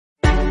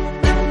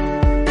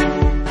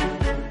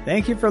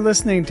Thank you for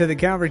listening to the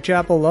Calvary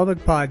Chapel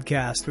Lubbock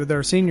podcast with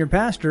our senior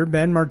pastor,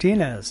 Ben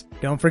Martinez.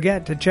 Don't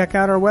forget to check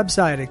out our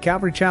website at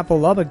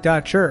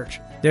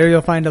calvarychapellubbock.church. There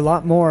you'll find a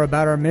lot more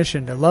about our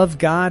mission to love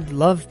God,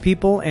 love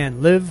people,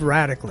 and live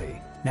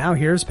radically. Now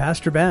here's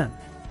Pastor Ben.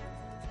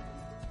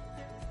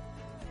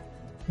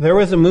 There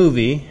was a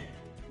movie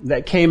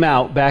that came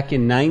out back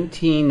in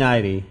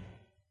 1990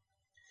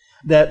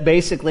 that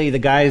basically the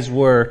guys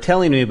were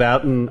telling me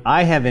about, and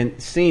I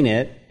haven't seen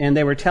it, and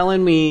they were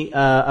telling me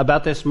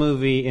about this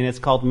movie, and it's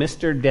called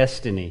Mr.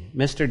 Destiny.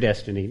 Mr.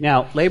 Destiny.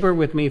 Now, labor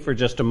with me for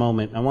just a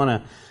moment. I want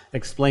to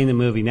explain the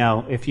movie.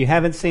 Now, if you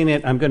haven't seen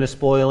it, I'm going to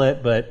spoil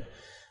it, but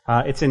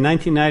it's in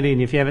 1990,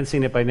 and if you haven't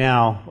seen it by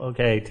now,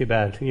 okay, too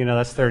bad. You know,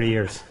 that's 30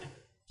 years.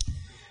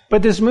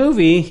 But this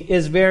movie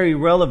is very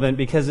relevant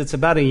because it's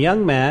about a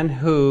young man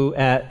who,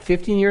 at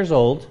 15 years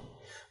old,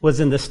 was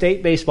in the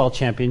state baseball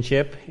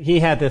championship.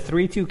 He had the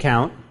 3-2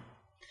 count,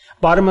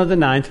 bottom of the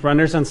ninth,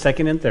 runners on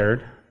second and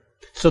third.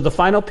 So the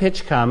final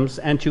pitch comes,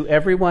 and to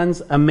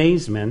everyone's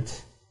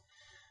amazement,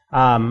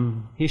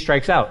 he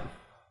strikes out.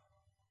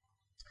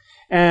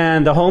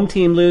 And the home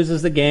team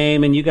loses the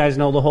game, and you guys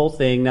know the whole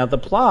thing. Now, the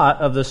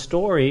plot of the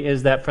story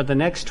is that for the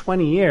next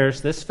 20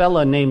 years, this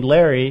fella named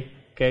Larry,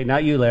 okay,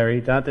 not you,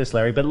 Larry, not this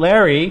Larry, but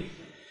Larry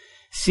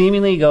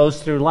seemingly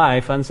goes through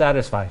life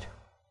unsatisfied.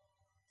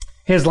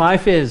 His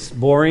life is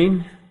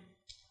boring,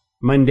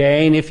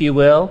 mundane, if you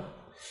will.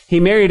 He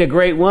married a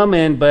great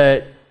woman,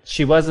 but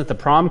she wasn't the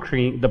prom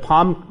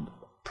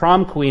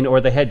queen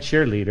or the head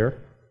cheerleader.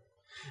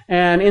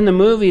 And in the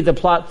movie, the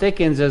plot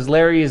thickens as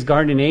Larry's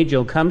guardian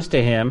angel comes to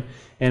him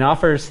and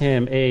offers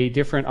him a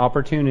different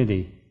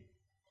opportunity.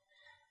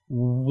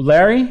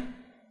 Larry,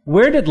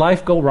 where did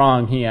life go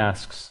wrong? He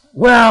asks.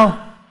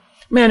 Well,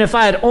 man, if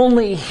I had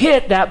only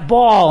hit that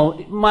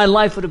ball, my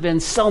life would have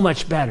been so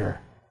much better.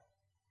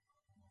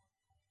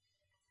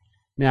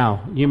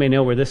 Now, you may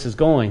know where this is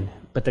going,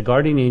 but the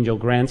guardian angel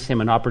grants him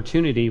an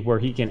opportunity where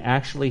he can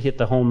actually hit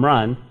the home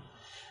run.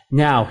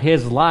 Now,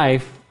 his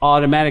life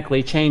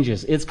automatically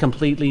changes. It's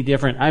completely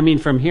different. I mean,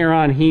 from here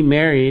on, he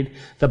married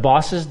the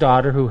boss's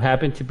daughter who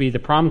happened to be the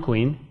prom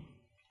queen.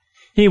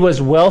 He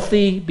was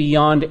wealthy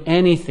beyond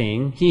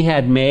anything. He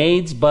had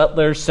maids,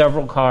 butlers,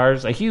 several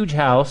cars, a huge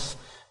house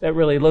that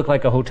really looked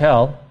like a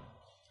hotel.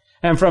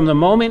 And from the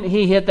moment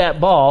he hit that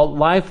ball,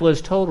 life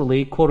was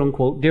totally,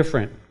 quote-unquote,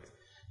 different.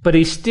 But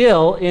he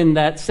still, in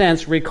that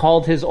sense,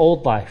 recalled his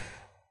old life.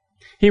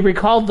 He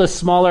recalled the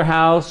smaller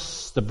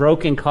house, the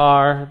broken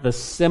car, the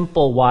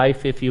simple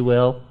wife, if you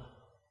will.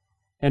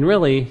 And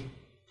really,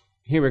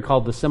 he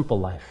recalled the simple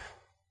life.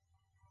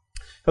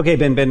 Okay,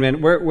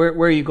 Ben, where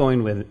are you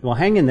going with it? Well,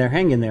 hang in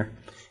there.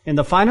 In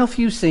the final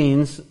few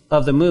scenes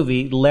of the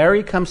movie,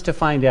 Larry comes to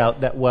find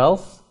out that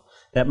wealth,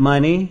 that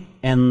money,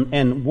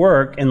 and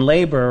work and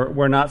labor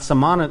were not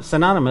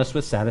synonymous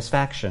with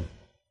satisfaction.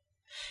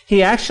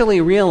 He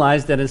actually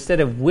realized that instead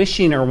of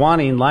wishing or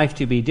wanting life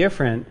to be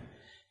different,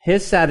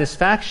 his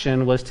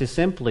satisfaction was to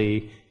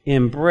simply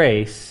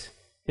embrace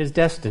his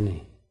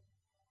destiny.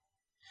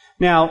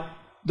 Now,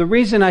 the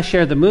reason I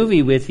share the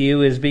movie with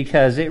you is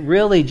because it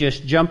really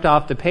just jumped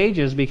off the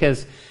pages,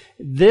 because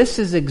this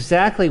is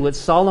exactly what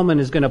Solomon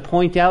is going to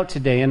point out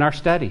today in our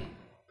study.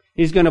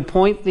 He's going to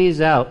point these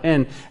out.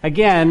 And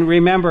again,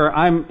 remember,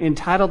 I'm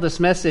entitled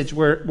this message,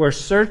 we're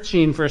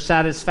searching for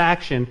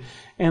satisfaction.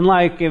 And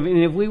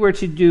if we were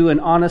to do an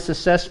honest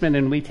assessment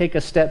and we take a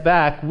step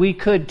back, we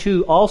could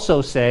too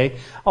also say,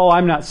 oh,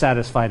 I'm not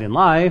satisfied in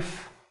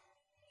life.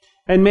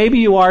 And maybe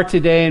you are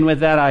today, and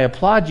with that I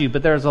applaud you,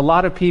 but there's a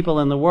lot of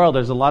people in the world,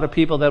 there's a lot of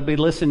people that'll be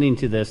listening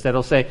to this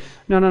that'll say,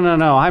 no,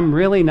 I'm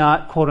really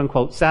not, quote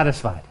unquote,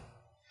 satisfied.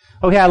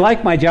 Okay, I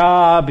like my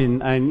job, and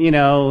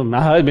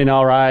my husband,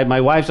 all right,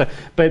 my wife's,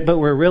 but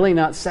we're really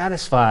not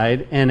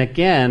satisfied. And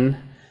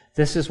again,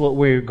 this is what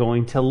we're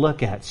going to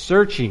look at.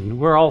 Searching.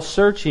 We're all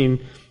searching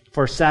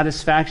for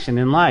satisfaction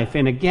in life.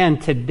 And again,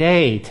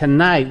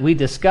 tonight, we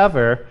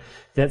discover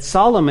that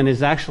Solomon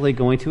is actually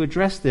going to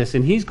address this.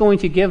 And he's going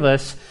to give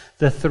us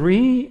the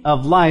 3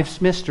 of life's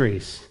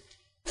mysteries.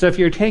 So if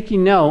you're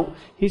taking note,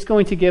 he's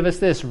going to give us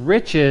this.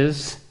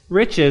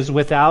 Riches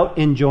without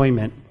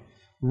enjoyment.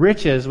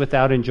 Riches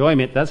without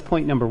enjoyment. That's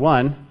point number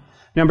 1.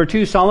 Number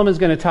 2, Solomon's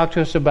going to talk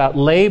to us about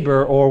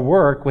labor or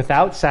work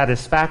without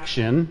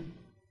satisfaction.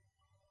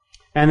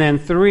 And then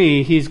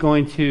 3, he's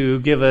going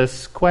to give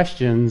us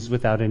questions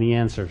without any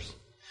answers.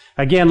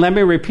 Again, let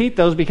me repeat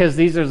those because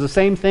these are the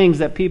same things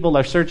that people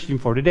are searching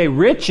for today.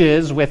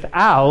 Riches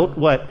without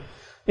what?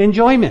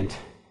 Enjoyment.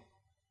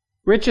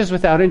 Riches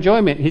without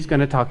enjoyment. He's going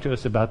to talk to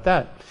us about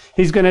that.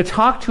 He's going to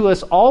talk to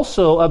us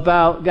also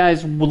about,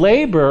 guys,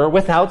 labor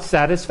without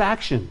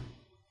satisfaction.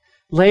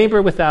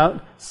 Labor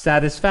without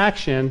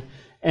satisfaction.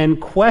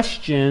 And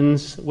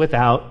questions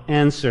without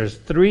answers.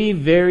 3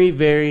 very,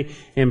 very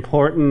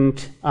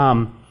important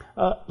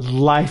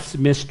life's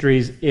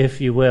mysteries,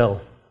 if you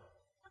will.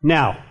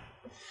 Now,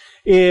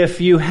 if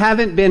you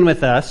haven't been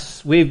with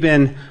us, we've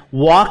been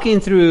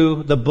walking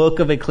through the book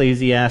of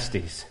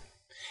Ecclesiastes.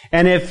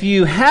 And if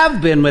you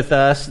have been with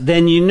us,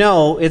 then you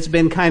know it's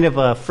been kind of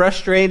a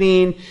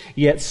frustrating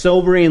yet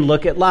sobering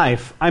look at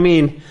life. I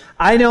mean,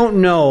 I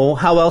don't know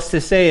how else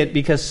to say it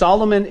because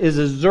Solomon is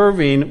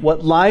observing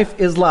what life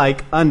is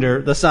like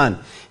under the sun.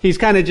 He's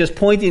kind of just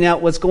pointing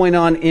out what's going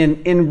on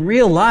in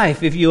real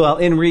life, if you will,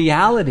 in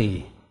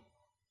reality.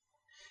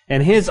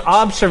 And his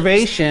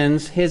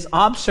observations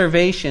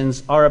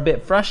are a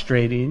bit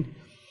frustrating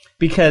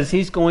because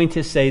he's going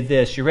to say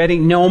this. You ready?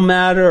 No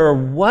matter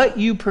what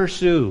you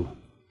pursue,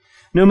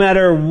 no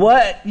matter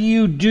what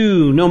you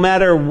do, no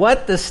matter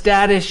what the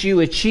status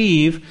you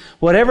achieve,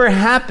 whatever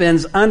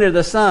happens under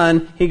the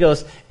sun, he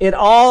goes, it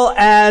all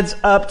adds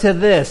up to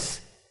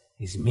this.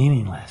 He's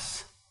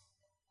meaningless.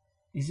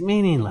 He's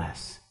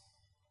meaningless.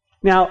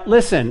 Now,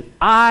 listen,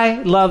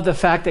 I love the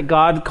fact that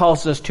God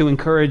calls us to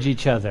encourage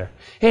each other.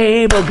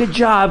 Hey, Abel, good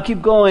job,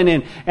 keep going,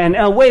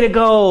 and way to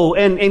go,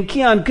 and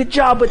Keon, good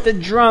job with the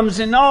drums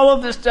and all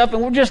of this stuff,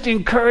 and we're just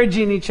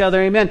encouraging each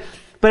other, amen.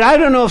 But I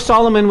don't know if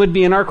Solomon would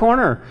be in our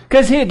corner.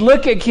 Because he'd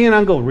look at Keon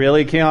and go,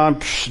 really,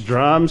 Keon? Psh,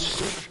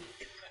 drums?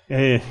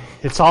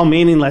 It's all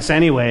meaningless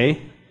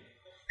anyway.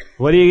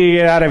 What do you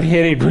get out of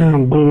hitting?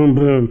 Boom, boom,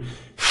 boom.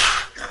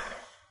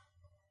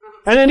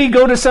 And then he'd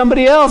go to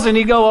somebody else and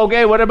he'd go,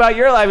 okay, what about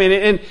your life?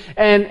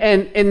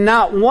 And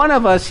not one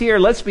of us here,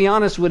 let's be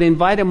honest, would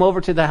invite him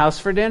over to the house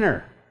for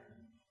dinner.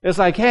 It's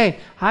like, hey,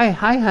 hi,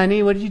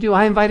 honey, what did you do?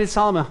 I invited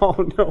Solomon. Oh,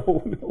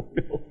 no.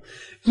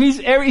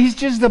 He's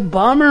just a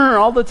bummer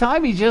all the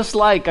time. He's just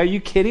like, are you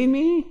kidding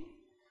me?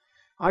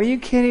 Are you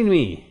kidding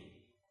me?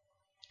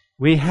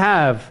 We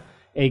have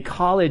a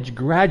college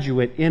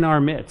graduate in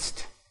our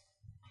midst.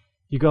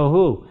 You go,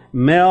 who?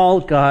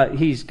 Mel,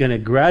 he's going to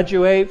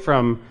graduate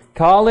from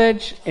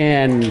college,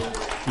 and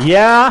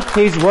yeah,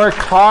 he's worked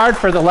hard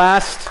for the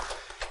last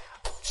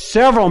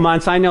several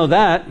months. I know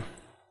that.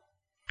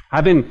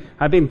 I've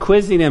been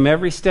quizzing him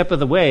every step of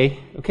the way.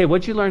 Okay,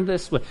 what'd you learn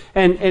this?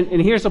 And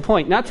here's the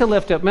point. Not to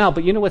lift up Mel,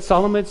 but you know what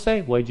Solomon would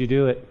say? Why'd you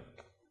do it?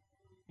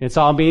 It's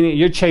all being,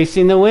 you're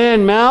chasing the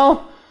wind,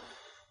 Mel.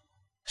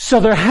 So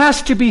there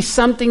has to be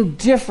something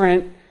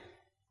different.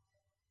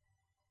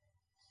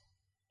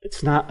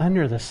 It's not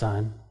under the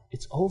sun.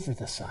 It's over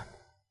the sun.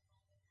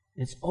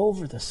 It's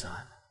over the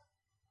sun.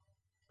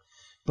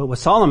 But with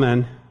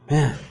Solomon,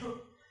 man,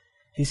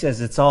 he says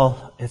it's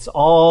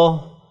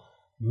all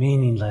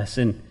meaningless.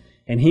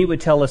 And he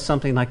would tell us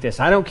something like this.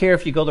 I don't care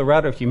if you go the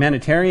route of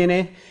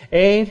humanitarian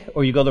aid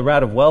or you go the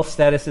route of wealth,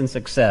 status, and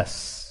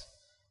success.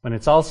 When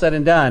it's all said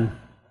and done,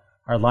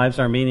 our lives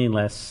are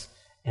meaningless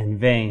and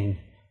vain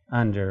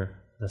under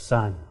the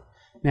sun.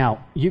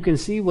 Now, you can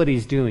see what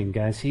he's doing,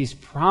 guys. He's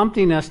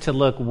prompting us to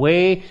look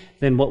way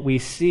than what we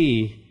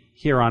see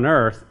here on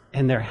earth.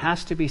 And there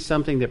has to be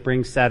something that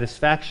brings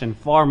satisfaction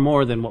far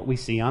more than what we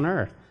see on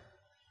earth.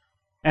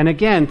 And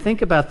again,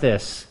 think about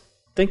this.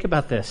 Think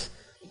about this.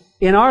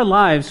 In our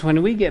lives,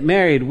 when we get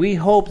married, we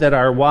hope that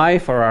our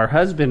wife or our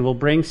husband will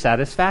bring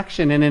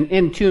satisfaction.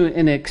 And to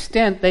an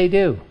extent, they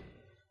do.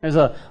 There's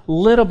a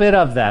little bit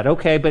of that,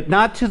 okay? But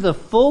not to the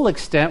full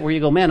extent where you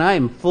go, man, I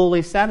am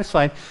fully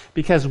satisfied.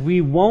 Because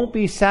we won't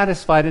be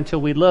satisfied until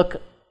we look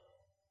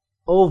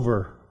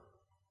over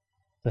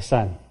the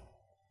sun.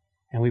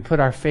 And we put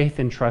our faith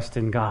and trust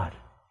in God.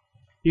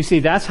 You see,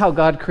 that's how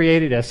God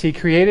created us. He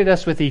created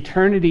us with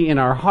eternity in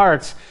our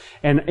hearts,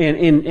 and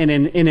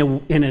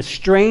in a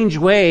strange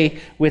way,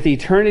 with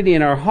eternity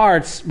in our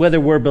hearts, whether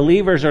we're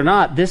believers or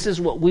not. This is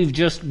what we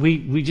just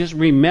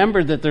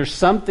remember that there's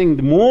something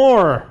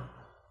more.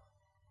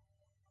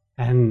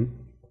 And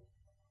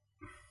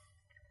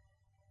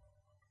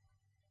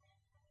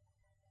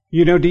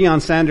you know,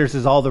 Deion Sanders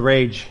is all the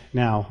rage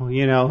now.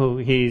 You know,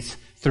 he's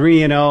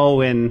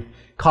 3-0 in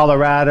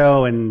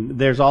Colorado, and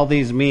there's all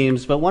these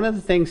memes. But one of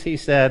the things he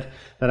said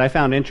that I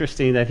found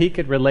interesting that he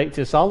could relate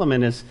to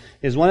Solomon is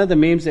one of the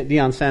memes that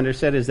Deion Sanders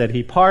said is that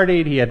he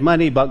partied, he had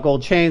money, bought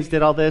gold chains,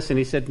 did all this, and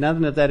he said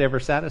none of that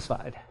ever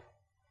satisfied.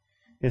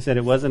 He said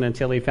it wasn't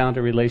until he found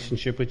a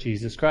relationship with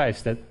Jesus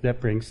Christ that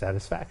brings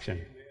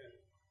satisfaction.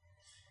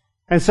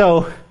 And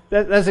so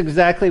that's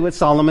exactly what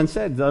Solomon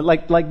said.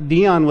 Like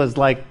Deion was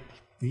like,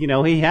 you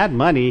know, he had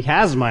money, he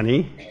has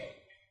money,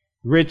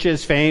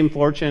 riches, fame,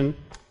 fortune.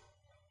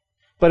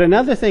 But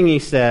another thing he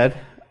said,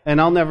 and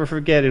I'll never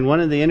forget, in one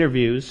of the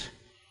interviews,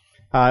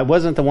 it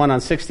wasn't the one on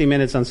 60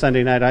 Minutes on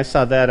Sunday night. I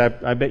saw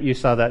that. I bet you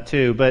saw that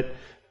too.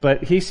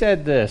 But he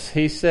said this.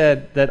 He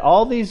said that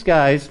all these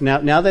guys,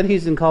 now that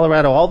he's in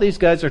Colorado, all these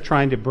guys are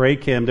trying to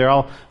break him.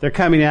 They're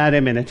coming at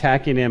him and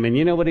attacking him. And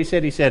you know what he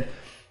said? He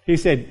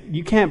said,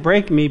 you can't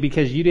break me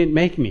because you didn't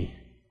make me.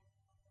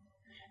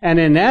 And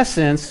in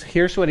essence,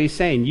 here's what he's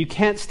saying. You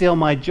can't steal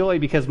my joy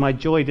because my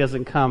joy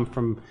doesn't come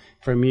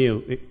from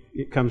you.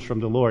 It comes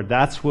from the Lord.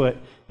 That's what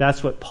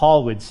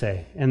Paul would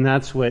say. And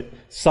that's what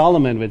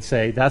Solomon would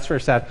say. That's where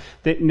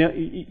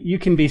you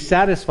can be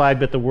satisfied,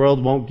 but the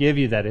world won't give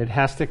you that. It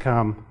has to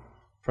come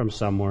from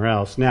somewhere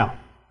else. Now,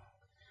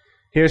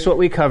 here's what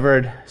we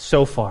covered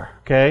so far.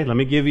 Okay? Let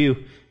me give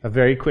you a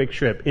very quick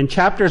trip. In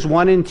chapters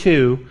 1 and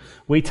 2,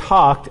 we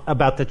talked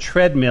about the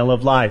treadmill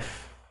of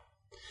life.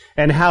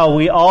 And how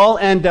we all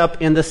end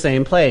up in the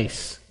same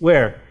place.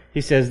 Where?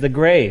 He says the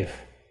grave.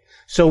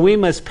 So we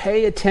must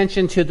pay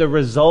attention to the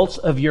results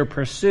of your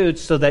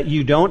pursuits so that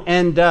you don't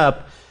end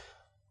up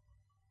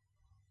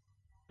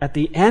at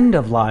the end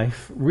of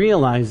life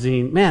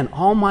realizing, man,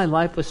 all my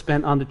life was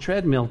spent on the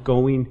treadmill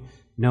going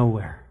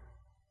nowhere.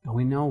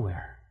 Going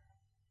nowhere.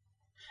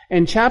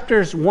 In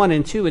chapters 1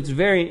 and 2, it's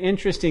very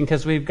interesting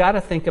because we've got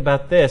to think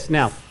about this.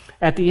 Now,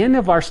 at the end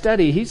of our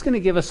study, he's going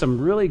to give us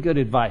some really good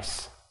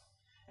advice.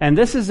 And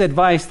this is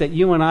advice that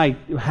you and I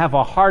have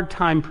a hard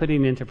time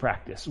putting into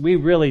practice. We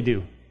really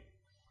do.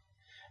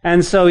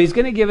 And so he's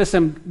going to give us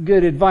some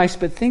good advice,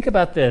 but think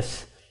about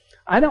this.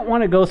 I don't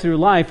want to go through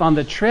life on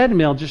the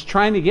treadmill just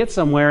trying to get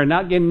somewhere and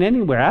not getting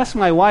anywhere. Ask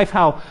my wife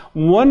how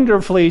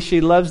wonderfully she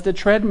loves the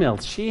treadmill.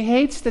 She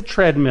hates the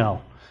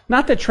treadmill.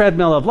 Not the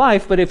treadmill of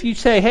life, but if you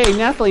say, hey,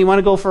 Natalie, you want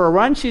to go for a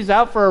run? She's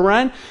out for a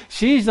run.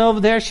 She's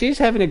over there. She's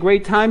having a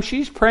great time.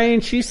 She's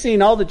praying. She's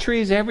seeing all the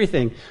trees,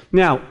 everything.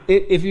 Now,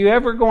 if you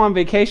ever go on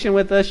vacation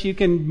with us, you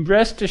can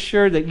rest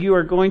assured that you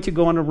are going to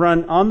go on a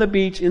run on the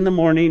beach in the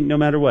morning, no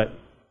matter what.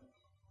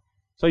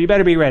 So you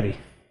better be ready.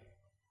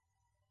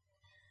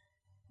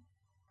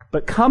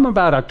 But come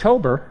about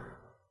October,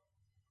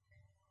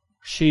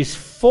 she's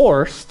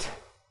forced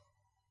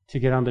to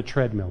get on the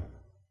treadmill.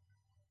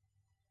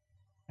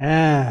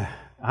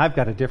 I've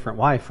got a different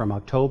wife from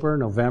October,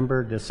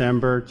 November,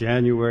 December,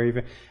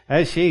 January.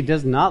 She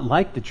does not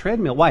like the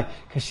treadmill. Why?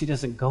 Because she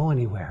doesn't go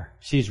anywhere.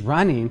 She's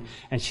running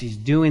and she's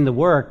doing the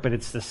work, but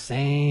it's the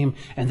same.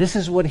 And this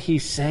is what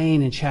he's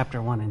saying in chapter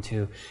 1 and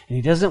 2. And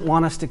he doesn't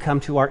want us to come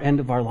to our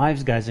end of our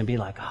lives, guys, and be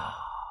like,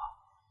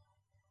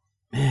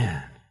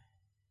 man.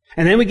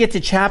 And then we get to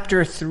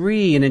chapter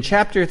 3, and in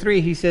chapter 3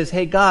 he says,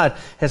 hey, God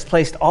has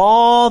placed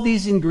all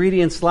these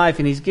ingredients in life,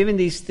 and he's given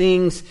these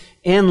things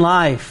in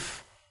life.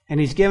 And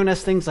he's given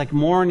us things like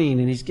mourning,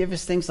 and he's given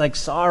us things like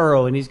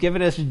sorrow, and he's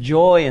given us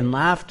joy and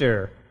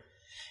laughter.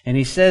 And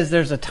he says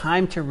there's a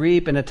time to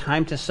reap and a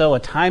time to sow, a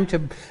time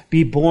to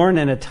be born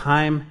and a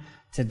time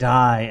to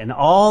die. And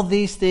all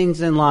these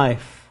things in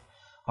life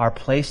are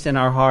placed in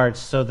our hearts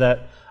so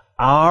that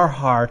our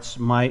hearts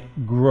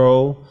might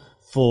grow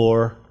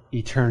for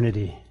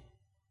eternity.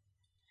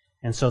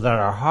 And so that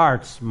our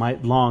hearts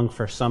might long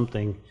for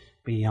something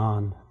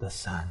beyond the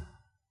sun.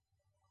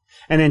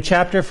 And in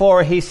chapter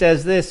 4, he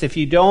says this, if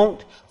you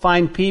don't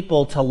find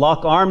people to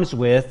lock arms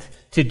with,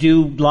 to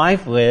do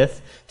life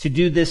with, to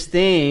do this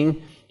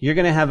thing, you're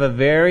going to have a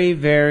very,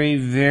 very,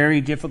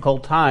 very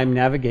difficult time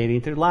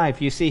navigating through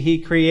life. You see, he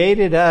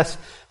created us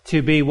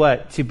to be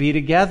what? To be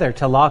together,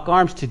 to lock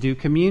arms, to do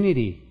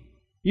community.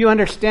 You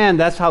understand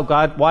that's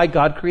why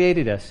God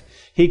created us.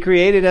 He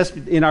created us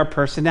in our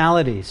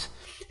personalities.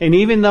 And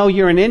even though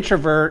you're an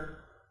introvert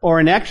or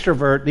an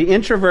extrovert, the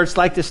introverts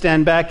like to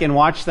stand back and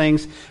watch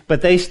things,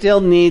 but they still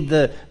need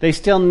the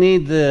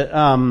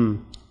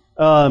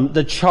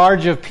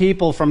charge of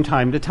people from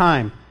time to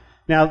time.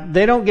 Now,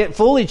 they don't get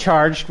fully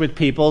charged with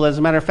people. As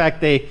a matter of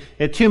fact,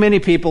 too many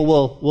people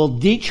will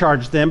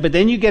decharge them, but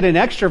then you get an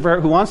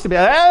extrovert who wants to be,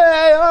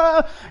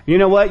 you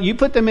know what? You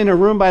put them in a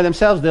room by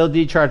themselves, they'll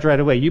decharge right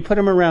away. You put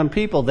them around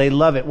people, they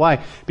love it.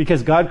 Why?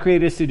 Because God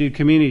created us to do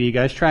community. You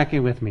guys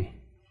tracking with me?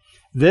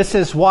 This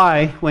is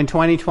why when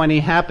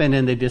 2020 happened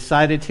and they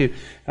decided to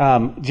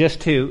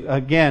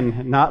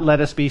again, not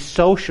let us be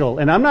social.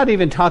 And I'm not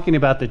even talking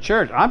about the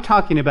church. I'm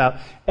talking about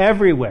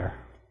everywhere.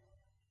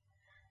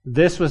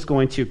 This was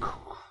going to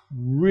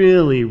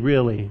really,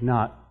 really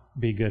not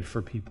be good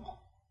for people.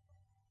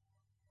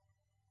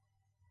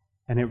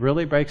 And it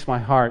really breaks my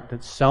heart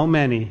that so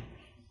many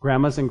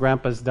grandmas and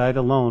grandpas died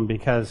alone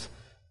because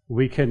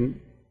we couldn't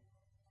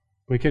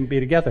be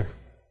together.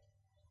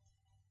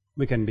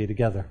 We couldn't be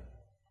together.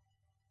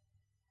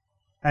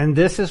 And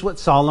this is what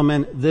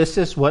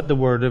the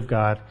Word of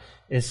God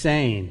is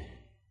saying.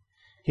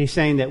 He's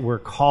saying that we're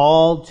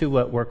called to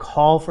what? We're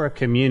called for a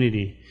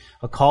community,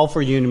 a call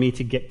for you and me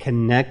to get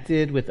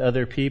connected with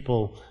other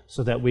people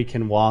so that we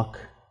can walk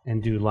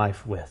and do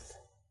life with.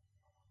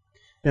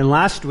 Then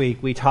last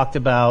week we talked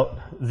about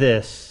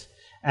this.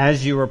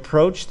 As you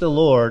approach the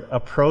Lord,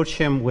 approach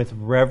Him with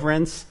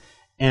reverence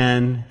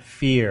and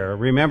fear.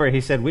 Remember, he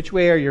said, which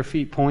way are your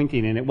feet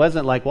pointing? And it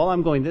wasn't like, well,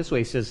 I'm going this way.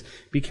 He says,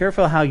 be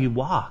careful how you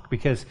walk,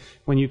 because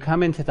when you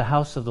come into the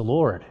house of the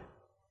Lord,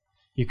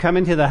 you come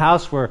into the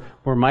house where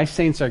my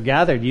saints are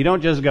gathered, you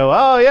don't just go,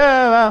 oh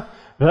yeah, well,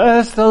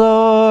 bless the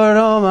Lord,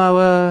 oh my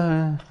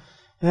word.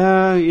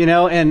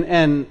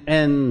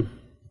 And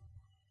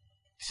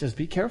he says,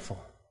 be careful.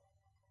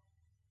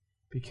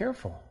 Be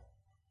careful.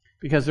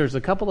 Because there's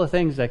a couple of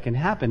things that can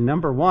happen.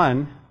 Number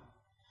one,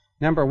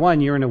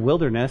 you're in a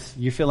wilderness.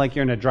 You feel like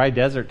you're in a dry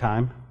desert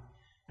time.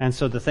 And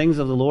so the things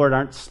of the Lord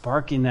aren't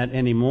sparking that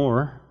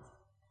anymore.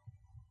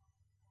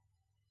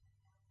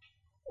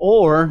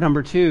 Or,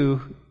 number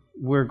two,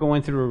 we're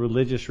going through a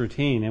religious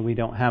routine and we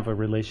don't have a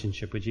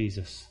relationship with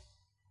Jesus.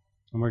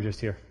 And we're just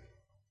here.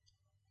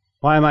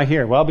 Why am I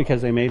here? Well,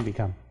 because they made me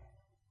come.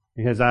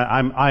 Because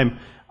I'm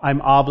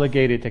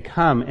obligated to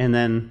come. And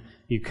then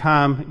you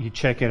come, you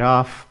check it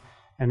off,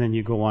 and then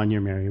you go on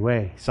your merry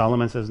way.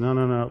 Solomon says,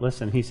 no,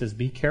 listen. He says,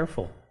 be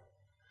careful.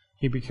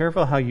 Be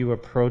careful how you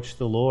approach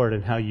the Lord,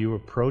 and how you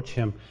approach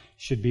Him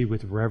should be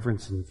with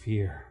reverence and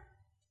fear.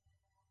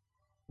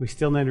 We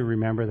still need to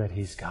remember that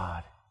He's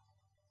God.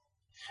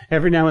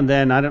 Every now and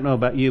then, I don't know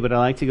about you, but I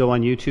like to go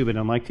on YouTube and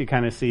I like to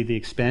kind of see the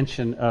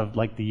expansion of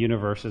like the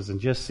universes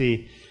and just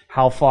see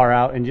how far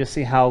out and just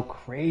see how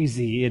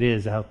crazy it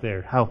is out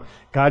there. How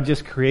God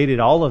just created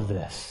all of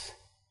this.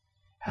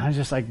 And I'm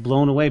just like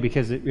blown away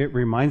because it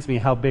reminds me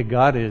how big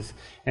God is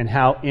and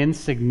how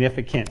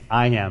insignificant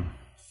I am.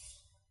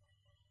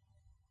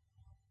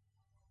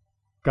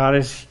 God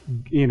is,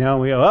 we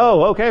go,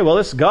 oh, okay, well,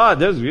 this is God.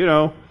 This,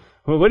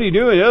 what are you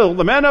doing? Oh,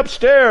 the man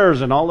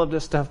upstairs and all of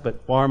this stuff.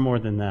 But far more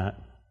than that,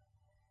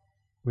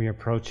 we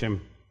approach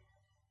Him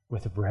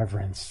with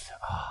reverence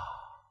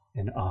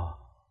and awe.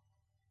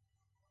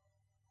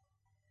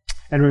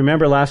 And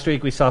remember last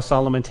week we saw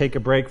Solomon take a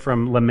break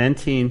from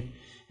lamenting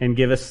and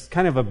give us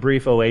kind of a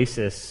brief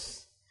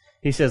oasis.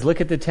 He says,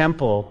 look at the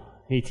temple.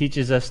 He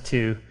teaches us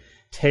to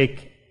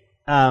take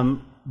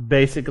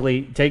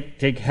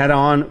head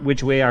on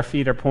which way our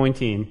feet are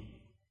pointing,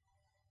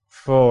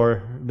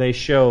 for they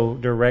show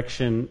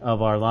direction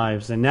of our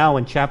lives. And now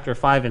in chapter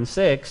 5 and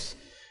 6,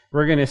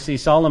 we're going to see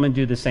Solomon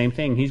do the same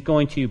thing. He's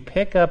going to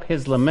pick up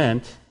his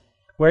lament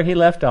where he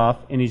left off,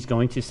 and he's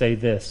going to say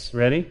this.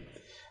 Ready?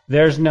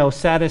 There's no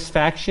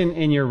satisfaction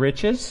in your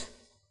riches.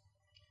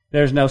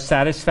 There's no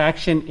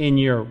satisfaction in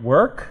your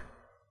work.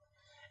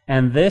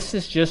 And this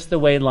is just the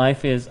way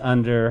life is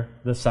under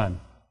the sun.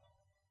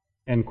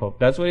 End quote.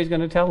 That's what he's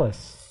going to tell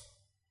us.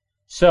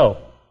 So,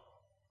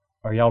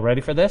 are y'all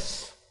ready for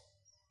this?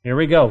 Here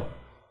we go.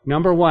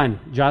 Number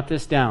 1, jot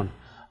this down.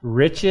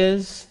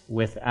 Riches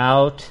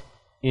without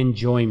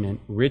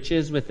enjoyment.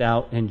 Riches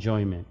without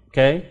enjoyment.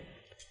 Okay?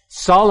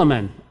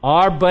 Solomon,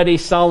 our buddy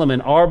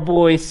Solomon, our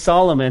boy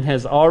Solomon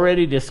has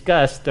already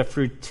discussed the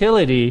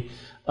futility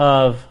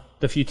of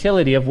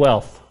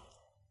wealth.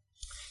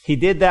 He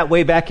did that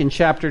way back in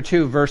chapter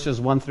 2,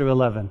 verses 1 through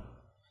 11.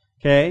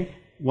 Okay?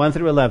 1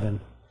 through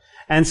 11.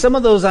 And some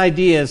of those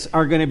ideas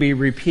are going to be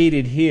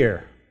repeated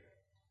here.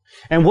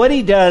 And what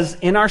he does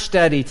in our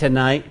study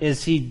tonight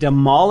is he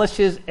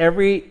demolishes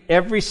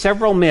every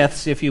several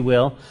myths, if you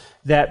will,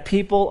 that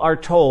people are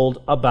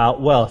told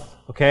about wealth.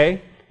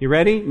 Okay? You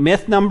ready?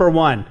 Myth number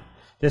 1.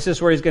 This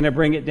is where he's going to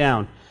bring it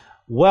down.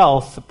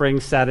 Wealth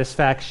brings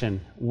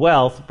satisfaction.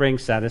 Wealth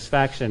brings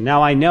satisfaction.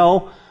 Now I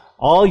know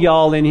all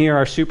y'all in here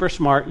are super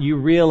smart. You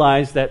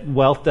realize that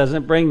wealth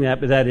doesn't bring that,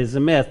 but that is a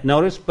myth.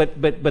 Notice,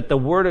 but the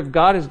Word of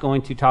God is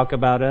going to talk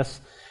about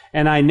us.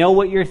 And I know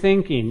what you're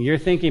thinking. You're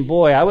thinking,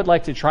 boy, I would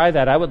like to try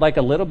that. I would like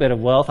a little bit of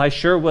wealth. I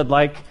sure would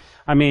like,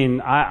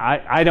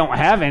 I don't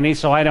have any,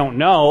 so I don't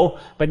know.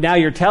 But now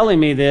you're telling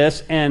me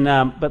this, and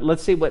but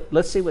let's see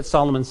what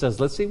Solomon says.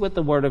 Let's see what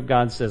the Word of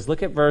God says.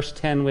 Look at verse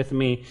 10 with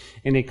me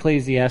in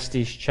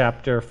Ecclesiastes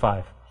chapter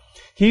 5.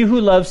 He who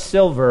loves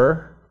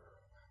silver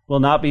will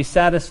not be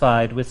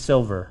satisfied with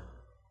silver,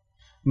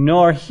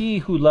 nor he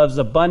who loves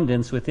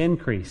abundance with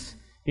increase.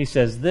 He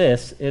says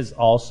this is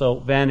also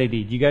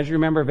vanity. Do you guys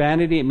remember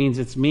vanity? It means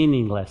it's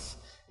meaningless.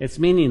 It's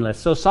meaningless.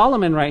 So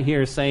Solomon right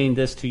here is saying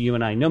this to you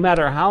and I. No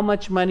matter how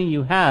much money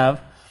you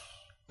have,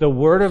 the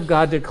Word of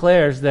God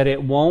declares that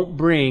it won't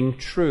bring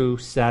true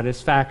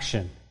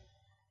satisfaction.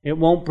 It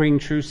won't bring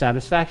true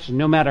satisfaction,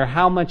 no matter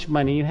how much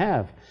money you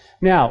have.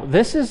 Now,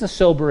 this is a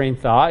sobering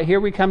thought. Here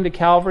we come to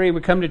Calvary,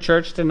 we come to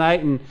church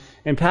tonight,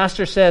 and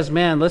Pastor says,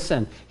 man,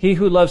 listen, he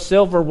who loves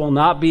silver will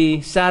not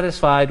be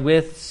satisfied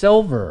with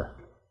silver.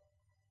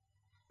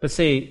 But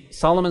see,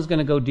 Solomon's going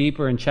to go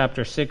deeper in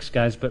chapter 6,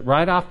 guys, but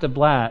right off the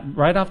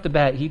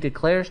bat, he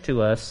declares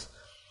to us,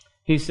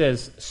 he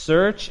says,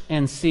 search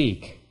and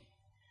seek.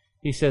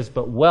 He says,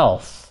 but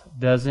wealth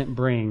doesn't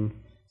bring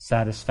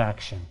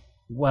satisfaction.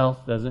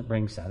 Wealth doesn't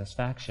bring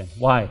satisfaction.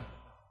 Why?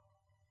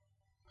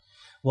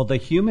 Well, the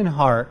human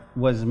heart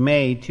was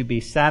made to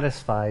be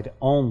satisfied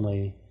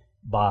only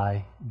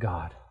by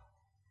God.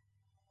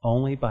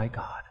 Only by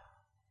God.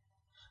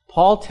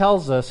 Paul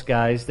tells us,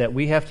 guys, that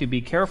we have to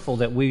be careful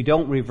that we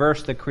don't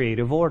reverse the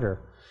creative order.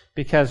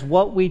 Because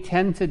what we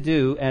tend to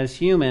do as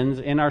humans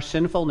in our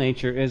sinful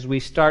nature is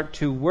we start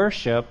to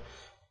worship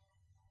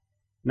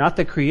not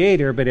the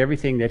Creator, but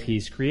everything that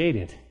He's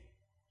created.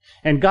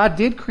 And God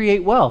did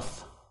create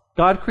wealth.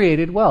 God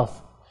created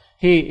wealth.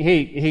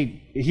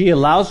 He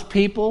allows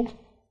people,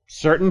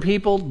 certain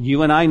people,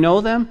 you and I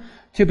know them,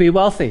 to be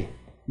wealthy.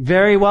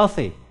 Very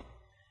wealthy.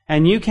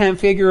 And you can't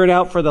figure it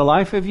out for the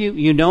life of you.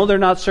 You know they're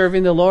not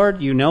serving the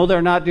Lord. You know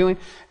they're not doing.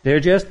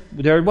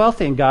 They're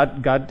wealthy, and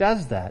God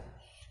does that.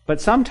 But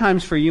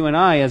sometimes for you and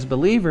I as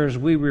believers,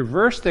 we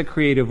reverse the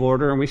creative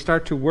order and we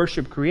start to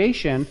worship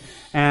creation,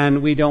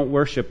 and we don't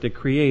worship the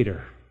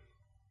Creator.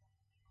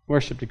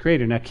 Worship the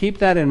Creator. Now keep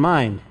that in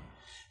mind,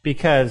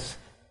 because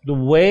the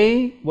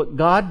way what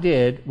God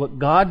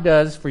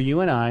does for you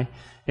and I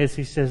is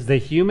He says the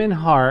human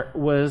heart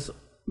was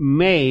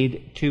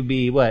made to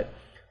be what?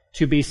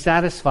 To be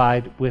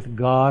satisfied with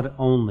God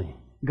only.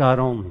 God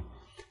only.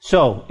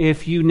 So,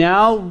 if you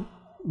now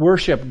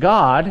worship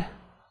God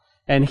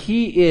and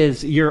He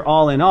is your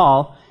all in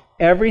all,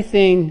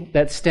 everything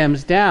that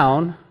stems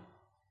down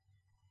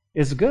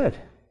is good.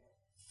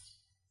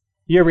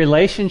 Your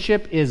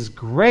relationship is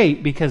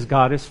great because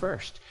God is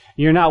first.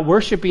 You're not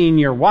worshiping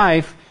your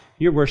wife,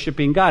 you're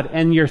worshiping God.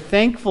 And you're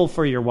thankful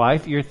for your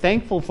wife, you're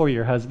thankful for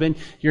your husband,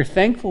 you're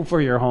thankful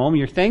for your home,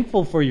 you're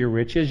thankful for your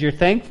riches, you're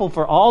thankful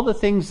for all the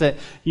things that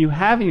you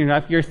have in your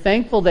life. You're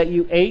thankful that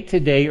you ate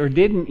today or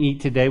didn't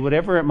eat today,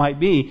 whatever it might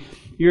be.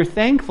 You're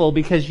thankful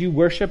because you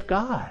worship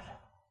God.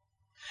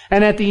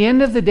 And at the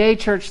end of the day,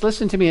 church,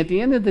 listen to me, at the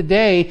end of the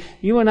day,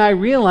 you and I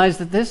realize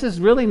that this is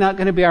really not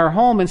going to be our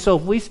home. And so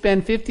if we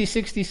spend 50,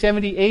 60,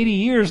 70, 80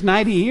 years,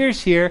 90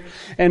 years here,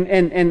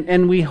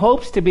 and we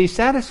hopes to be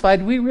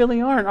satisfied, we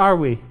really aren't, are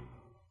we?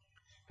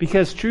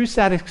 Because true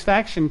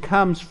satisfaction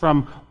comes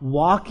from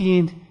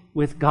walking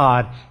with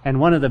God.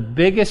 And one of the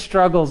biggest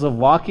struggles of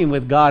walking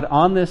with God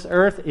on this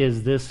earth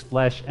is this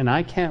flesh. And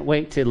I can't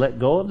wait to let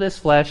go of this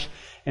flesh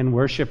and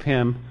worship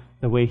Him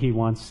the way He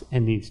wants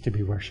and needs to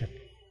be worshiped.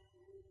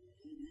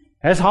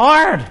 It's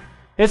hard.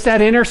 It's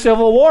that inner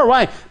civil war.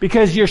 Why?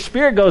 Because your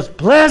spirit goes,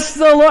 bless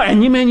the Lord.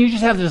 And you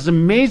just have this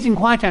amazing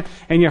quiet time.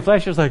 And your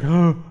flesh is like,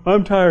 oh,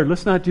 I'm tired.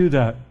 Let's not do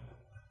that.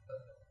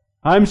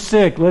 I'm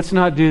sick. Let's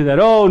not do that.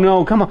 Oh,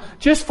 no, come on.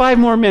 Just 5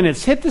 more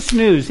minutes. Hit the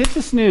snooze. Hit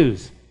the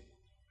snooze.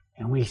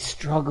 And we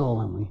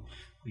struggle and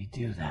we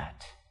do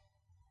that.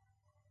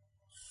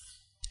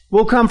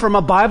 We'll come from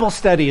a Bible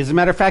study. As a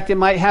matter of fact, it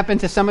might happen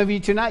to some of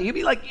you tonight. You'll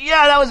be like,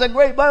 yeah, that was a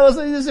great Bible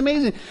study. This is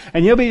amazing.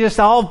 And you'll be just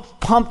all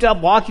pumped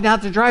up walking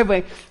out the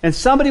driveway. And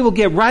somebody will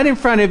get right in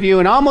front of you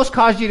and almost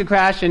cause you to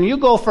crash. And you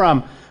go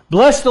from,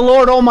 bless the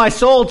Lord, oh my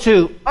soul,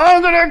 to,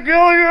 I'm going to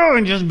kill you,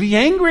 and just be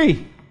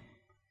angry.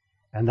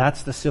 And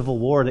that's the civil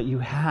war that you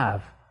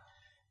have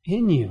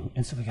in you.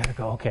 And so we got to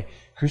go, okay,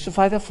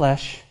 crucify the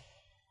flesh.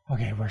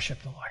 Okay,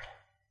 worship the Lord.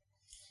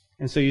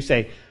 And so you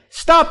say,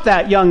 stop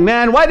that, young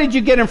man. Why did you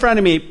get in front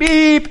of me?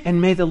 Beep.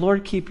 And may the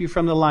Lord keep you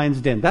from the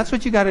lion's den. That's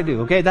what you got to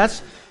do, okay?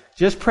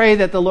 Just pray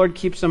that the Lord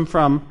keeps them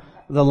from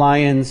the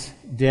lion's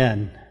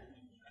den.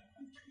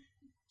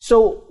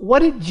 So what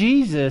did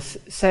Jesus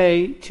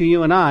say to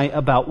you and I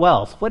about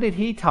wealth? What did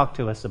He talk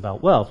to us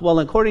about wealth? Well,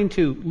 according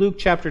to Luke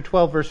chapter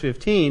 12, verse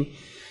 15,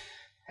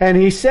 and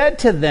He said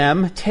to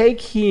them, take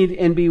heed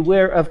and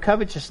beware of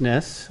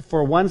covetousness,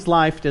 for one's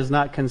life does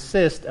not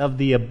consist of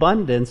the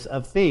abundance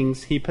of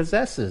things he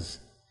possesses.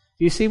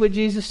 You see what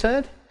Jesus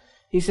said?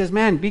 He says,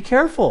 man, be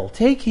careful.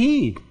 Take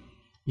heed.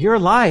 Your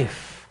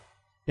life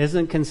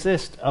doesn't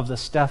consist of the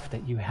stuff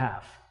that you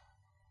have.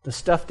 The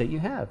stuff that you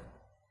have.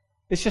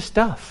 It's just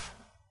stuff.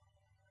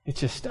 It's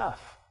just stuff.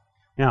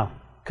 Now,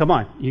 come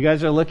on. You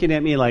guys are looking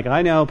at me like,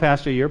 I know,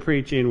 Pastor, you're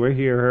preaching. We're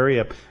here. Hurry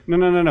up.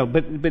 No.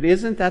 But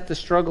isn't that the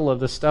struggle of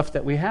the stuff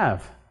that we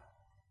have?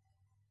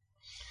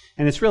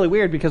 And it's really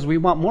weird because we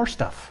want more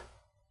stuff.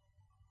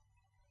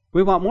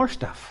 We want more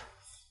stuff.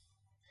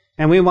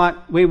 And we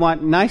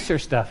want nicer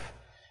stuff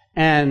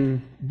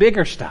and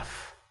bigger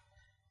stuff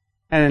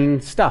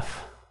and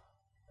stuff.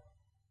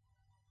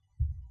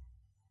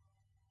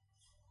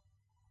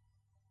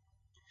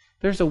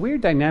 There's a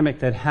weird dynamic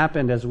that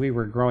happened as we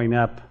were growing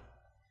up.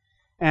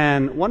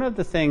 And one of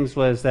the things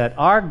was that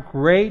our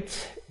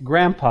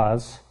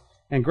great-grandpas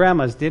and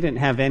grandmas didn't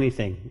have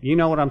anything. You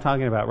know what I'm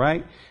talking about,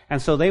 right? And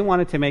so they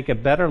wanted to make a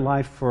better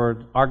life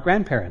for our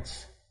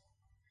grandparents.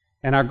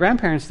 And our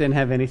grandparents didn't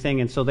have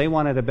anything, and so they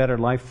wanted a better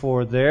life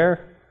for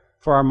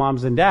our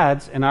moms and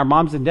dads, and our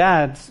moms and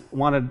dads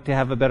wanted to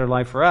have a better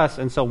life for us.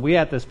 And so we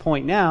at this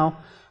point now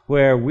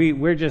where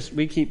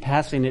we keep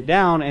passing it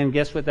down, and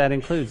guess what that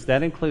includes?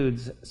 That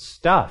includes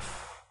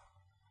stuff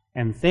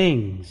and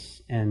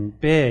things and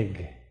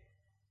big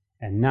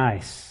and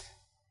nice.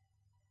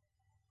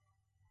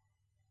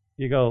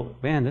 You go,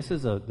 man, this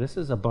is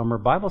a bummer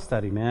Bible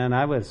study, man.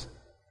 I was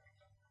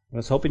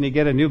hoping to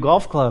get a new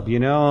golf club,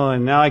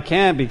 and now I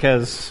can't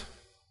because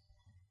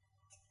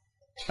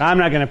I'm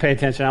not going to pay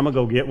attention. I'm going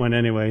to go get one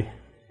anyway.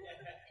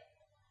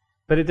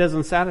 But it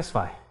doesn't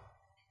satisfy.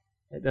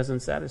 It doesn't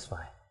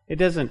satisfy. It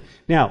doesn't.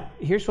 Now,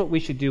 here's what we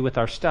should do with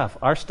our stuff.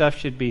 Our stuff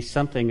should be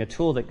a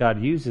tool that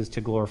God uses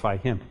to glorify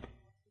Him.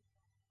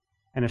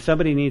 And if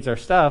somebody needs our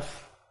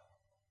stuff,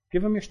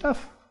 give them your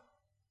stuff.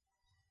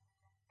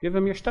 Give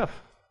them your stuff.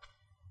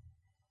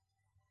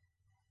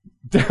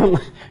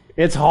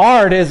 It's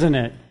hard, isn't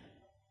it?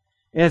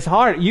 It's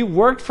hard. You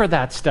worked for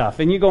that stuff,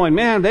 and you're going,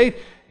 man,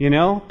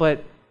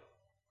 but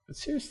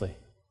seriously.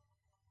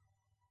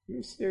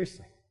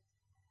 Seriously.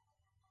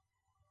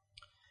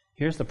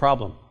 Here's the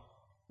problem.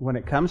 When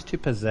it comes to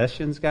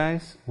possessions,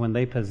 guys, when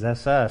they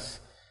possess us,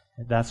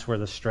 that's where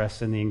the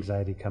stress and the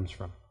anxiety comes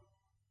from.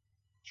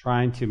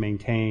 Trying to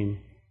maintain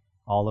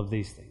all of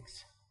these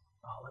things.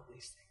 All of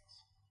these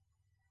things.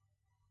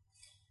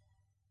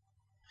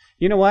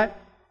 You know what?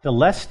 The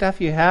less stuff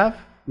you have,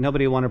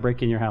 nobody will want to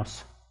break in your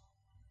house.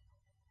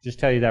 Just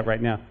tell you that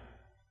right now.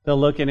 They'll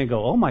look in and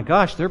go, oh my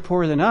gosh, they're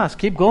poorer than us.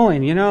 Keep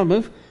going,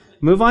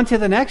 move on to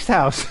the next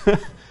house.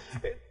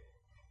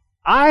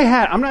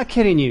 I'm not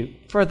kidding you,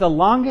 for the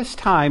longest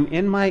time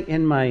in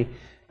my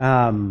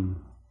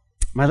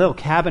My little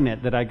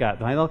cabinet that I got,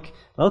 my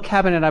little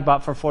cabinet I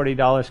bought for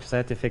 $40 because I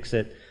had to fix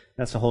it.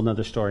 That's a whole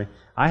nother story.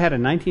 I had a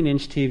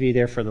 19-inch TV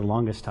there for the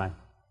longest time.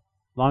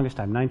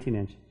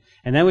 19-inch.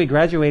 And then we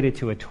graduated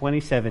to a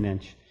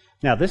 27-inch.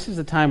 Now, this is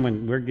the time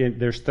when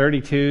there's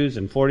 32s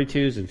and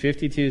 42s and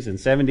 52s and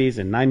 70s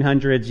and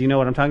 900s. You know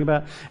what I'm talking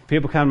about?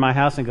 People come to my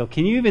house and go,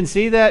 "Can you even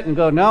see that?" And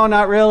go, "No,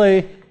 not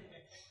really."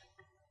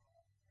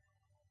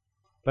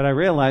 But I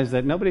realized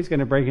that nobody's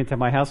going to break into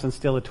my house and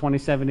steal a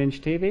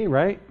 27-inch TV,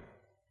 right?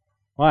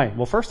 Why?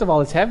 Well, first of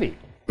all, it's heavy.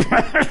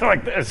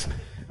 Like this,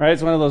 right?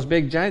 It's one of those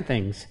big, giant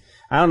things.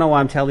 I don't know why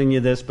I'm telling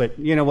you this, but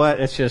you know what?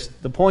 It's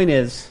just, the point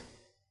is,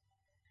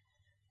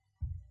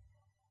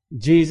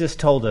 Jesus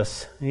told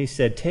us, he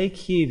said, "Take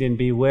heed and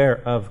beware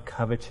of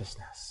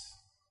covetousness."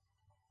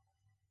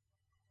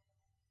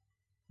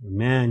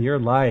 Man, your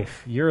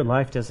life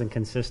doesn't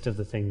consist of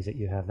the things that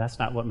you have. That's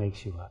not what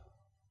makes you up.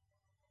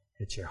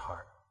 It's your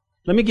heart.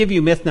 Let me give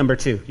you myth number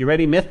 2. You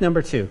ready? Myth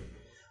number 2.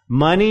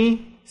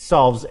 Money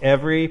solves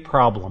every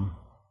problem.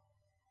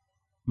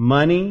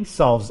 Money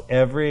solves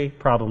every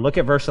problem. Look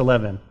at verse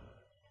 11.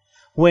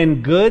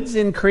 "When goods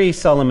increase,"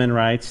 Solomon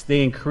writes,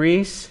 "they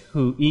increase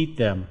who eat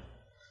them.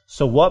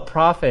 So what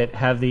profit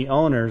have the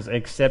owners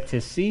except to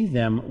see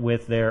them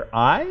with their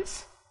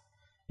eyes?"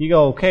 You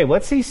go, okay,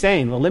 what's he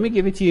saying? Well, let me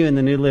give it to you in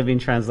the New Living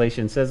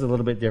Translation. It says a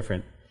little bit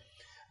different.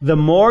 The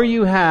more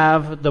you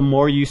have, the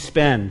more you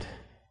spend,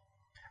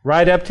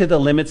 right up to the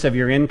limits of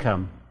your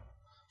income.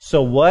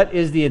 So what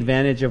is the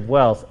advantage of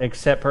wealth,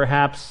 except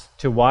perhaps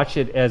to watch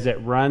it as it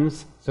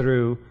runs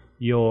through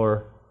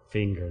your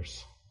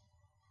fingers?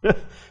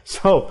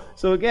 So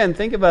again,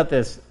 think about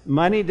this.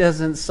 Money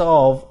doesn't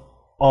solve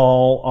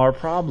all our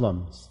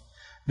problems.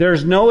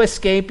 There's no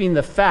escaping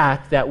the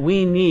fact that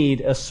we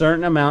need a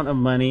certain amount of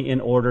money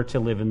in order to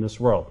live in this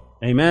world.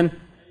 Amen?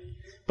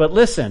 But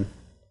listen,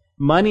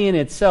 money in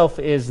itself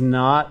is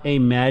not a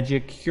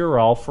magic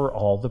cure-all for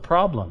all the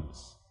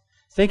problems.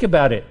 Think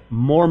about it.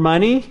 More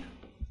money,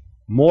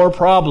 more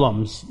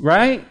problems,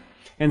 right?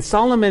 And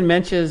Solomon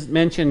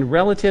mentioned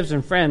relatives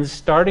and friends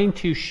starting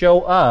to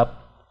show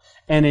up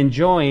and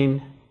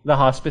enjoying the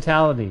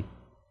hospitality.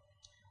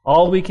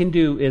 All we can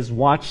do is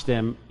watch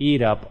them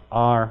eat up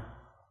our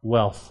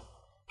wealth.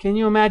 Can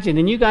you imagine?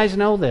 And you guys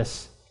know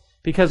this.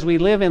 Because we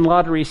live in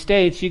lottery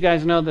states, you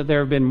guys know that there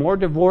have been more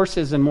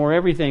divorces and more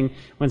everything.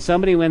 When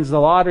somebody wins the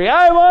lottery,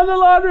 "I won the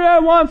lottery, I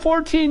won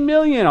 14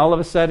 million. All of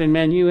a sudden,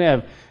 man, you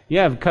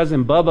have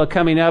cousin Bubba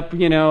coming up,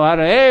 out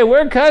of, "Hey,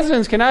 we're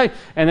cousins, can I?"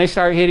 And they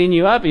start hitting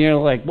you up and you're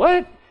like,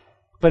 "What?"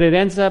 But it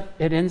ends up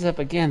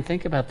again,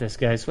 think about this,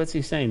 guys. What's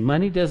he saying?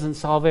 Money doesn't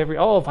solve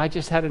if I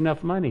just had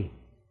enough money.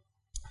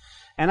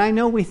 And I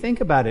know we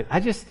think about it. I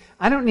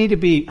don't need to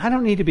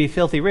be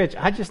filthy rich.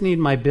 I just need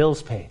my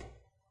bills paid.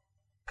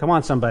 Come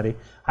on, somebody.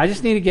 I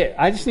just need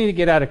to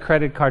get out of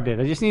credit card debt.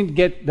 I just need to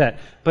get that.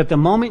 But the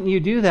moment you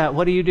do that,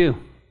 what do?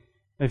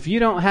 If you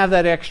don't have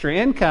that extra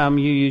income,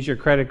 you use your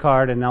credit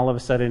card and all of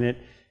a sudden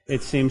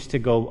it seems to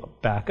go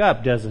back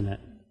up, doesn't it?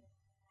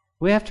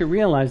 We have to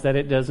realize that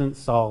it doesn't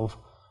solve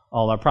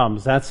all our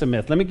problems. That's a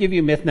myth. Let me give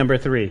you myth number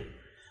 3.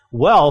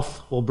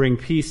 Wealth will bring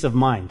peace of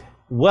mind.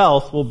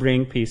 Wealth will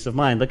bring peace of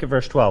mind. Look at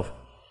verse 12.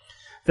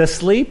 "The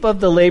sleep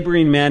of the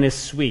laboring man is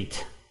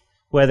sweet,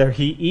 whether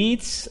he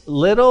eats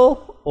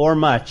little or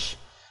much,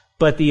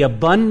 but the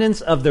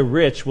abundance of the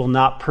rich will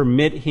not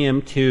permit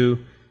him to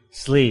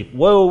sleep."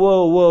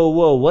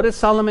 Whoa. What did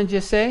Solomon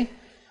just say?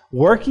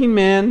 Working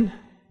men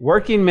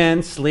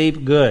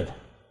sleep good,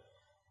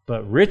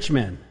 but rich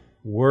men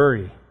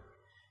worry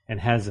and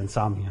has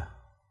insomnia.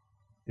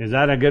 Is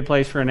that a good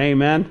place for an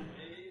amen?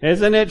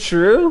 Isn't it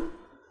true?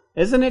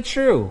 Isn't it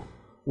true?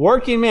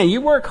 Working man,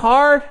 you work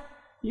hard,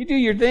 you do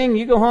your thing,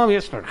 you go home, you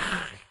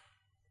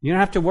don't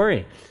have to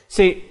worry.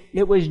 See,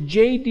 it was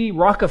J.D.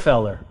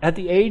 Rockefeller, at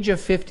the age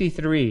of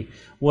 53,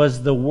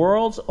 was the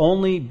world's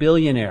only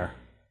billionaire,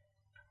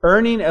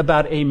 earning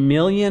about $1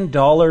 million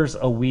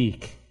a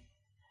week.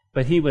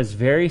 But he was a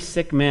very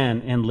sick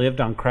man and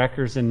lived on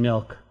crackers and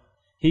milk.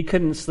 He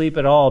couldn't sleep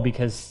at all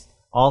because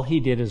all he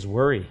did is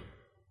worry.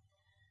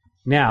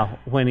 Now,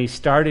 when he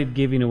started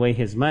giving away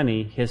his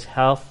money, his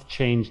health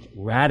changed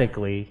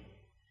radically,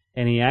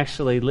 and he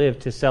actually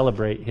lived to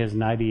celebrate his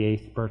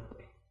 98th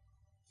birthday.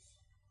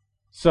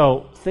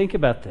 So, think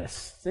about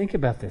this. Think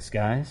about this,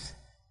 guys.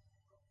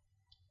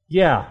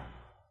 Yeah,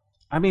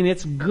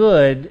 it's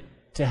good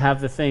to have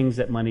the things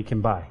that money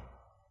can buy,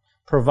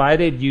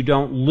 provided you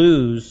don't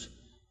lose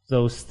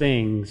those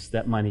things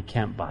that money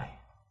can't buy.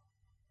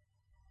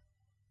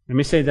 Let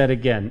me say that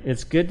again.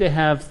 It's good to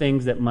have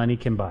things that money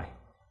can buy,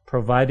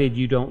 provided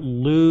you don't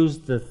lose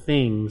the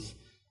things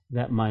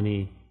that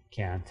money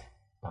can't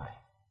buy.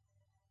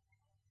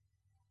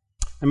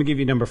 Let me give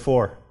you number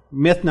 4.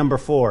 Myth number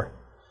 4.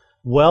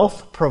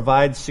 Wealth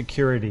provides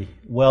security.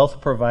 Wealth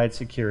provides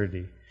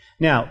security.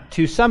 Now,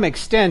 to some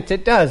extent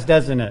it does,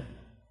 doesn't it?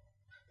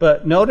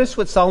 But notice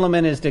what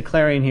Solomon is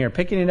declaring here.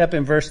 Picking it up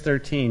in verse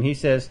 13. He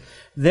says,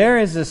 "There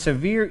is a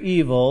severe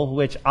evil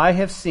which I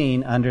have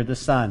seen under the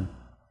sun.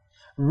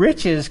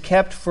 Riches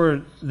kept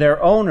for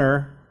their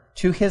owner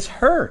to his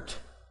hurt,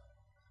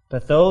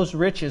 but those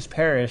riches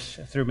perish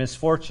through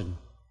misfortune.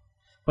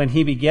 When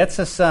he begets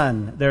a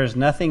son, there is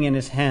nothing in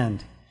his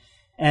hand,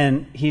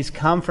 and he's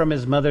come from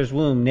his mother's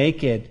womb.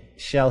 Naked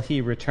shall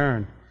he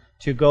return,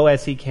 to go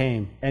as he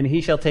came, and he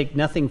shall take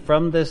nothing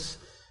from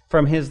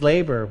his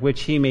labor,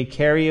 which he may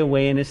carry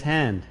away in his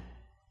hand.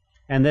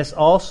 And this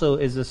also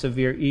is a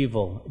severe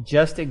evil.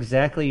 Just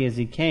exactly as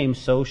he came,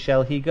 so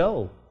shall he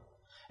go.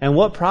 And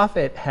what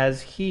profit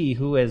has he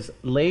who has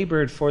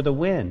labored for the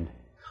wind?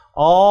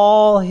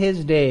 All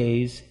his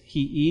days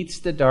he eats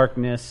the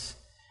darkness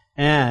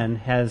and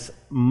has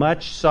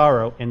much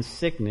sorrow and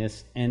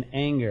sickness and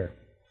anger.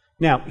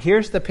 Now,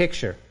 here's the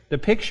picture. The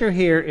picture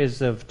here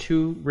is of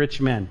two rich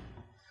men.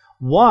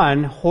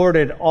 One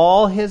hoarded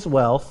all his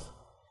wealth,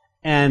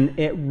 and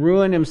it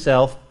ruined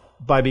himself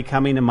by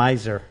becoming a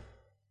miser.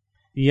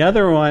 The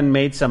other one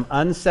made some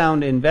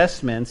unsound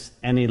investments,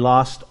 and he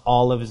lost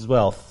all of his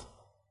wealth.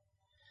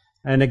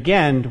 And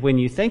again, when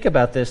you think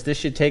about this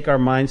should take our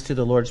minds to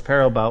the Lord's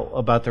parable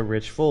about the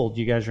rich fool. Do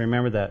you guys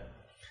remember that?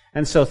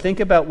 And so think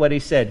about what he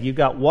said. You've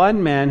got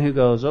one man who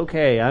goes,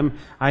 okay,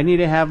 I need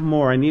to have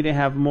more, I need to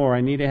have more,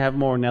 I need to have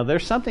more. Now,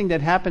 there's something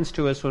that happens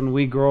to us when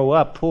we grow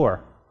up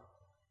poor.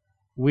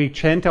 We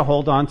tend to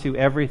hold on to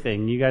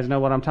everything. You guys know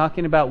what I'm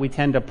talking about? We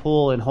tend to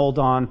pull and hold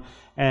on,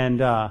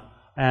 and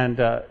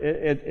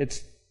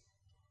it's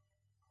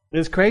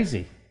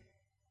crazy.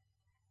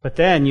 But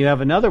then you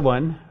have another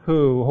one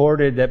who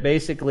hoarded that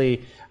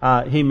basically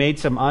he made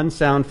some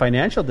unsound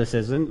financial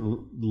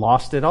decision,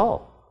 lost it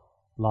all.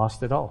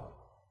 Lost it all.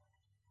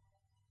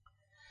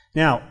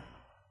 Now,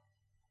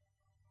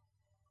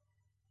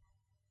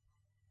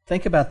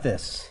 think about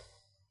this.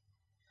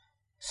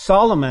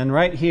 Solomon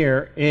right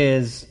here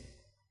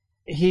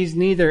he's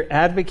neither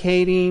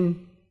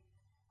advocating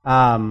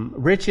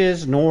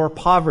riches nor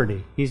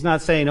poverty. He's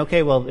not saying,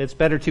 okay, well, it's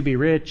better to be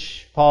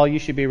rich. Paul, you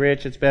should be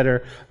rich. It's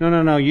better.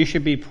 No, you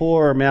should be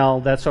poor, Mel,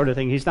 that sort of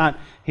thing. He's not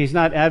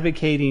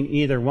advocating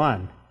either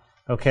one.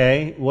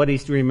 Okay? What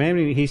he's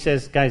remembering, he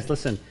says, guys,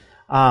 listen,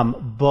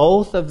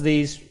 both of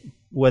these,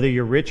 whether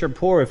you're rich or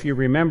poor, if you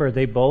remember,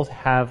 they both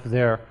have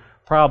their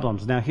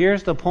problems. Now,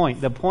 here's the point.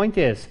 The point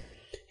is,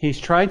 he's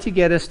trying to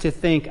get us to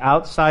think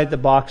outside the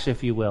box,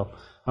 if you will.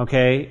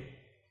 Okay?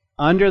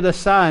 Under the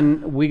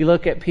sun, we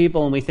look at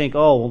people and we think,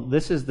 oh,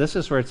 this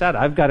is where it's at.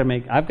 I've got to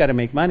make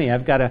money.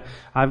 I've got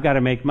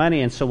to make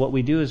money. And so what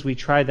we do is we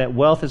try that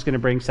wealth is going to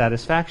bring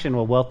satisfaction.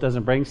 Well, wealth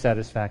doesn't bring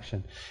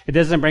satisfaction. It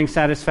doesn't bring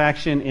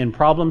satisfaction in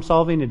problem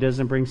solving. It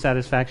doesn't bring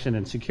satisfaction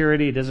in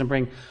security. It doesn't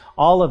bring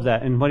all of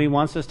that. And what he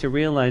wants us to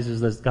realize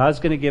is that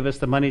God's going to give us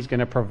the money. He's going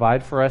to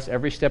provide for us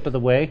every step of the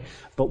way.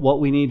 But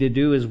what we need to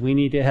do is we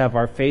need to have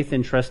our faith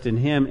and trust in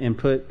Him and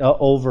put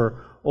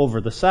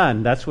over the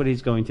sun. That's what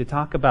he's going to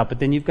talk about. But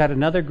then you've got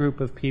another group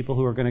of people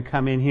who are going to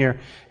come in here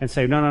and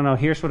say, no,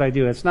 here's what I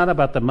do. It's not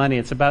about the money.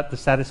 It's about the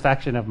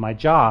satisfaction of my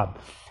job.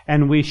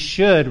 And we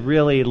should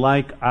really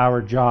like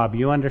our job.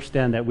 You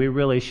understand that? We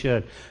really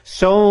should.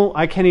 So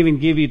I can't even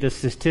give you the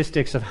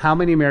statistics of how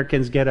many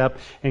Americans get up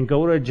and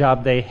go to a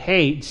job they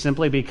hate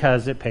simply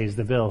because it pays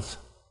the bills.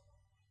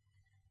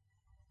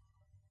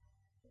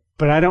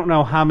 But I don't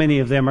know how many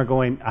of them are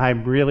going,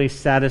 I'm really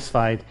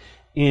satisfied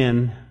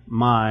in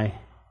my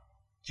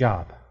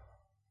job.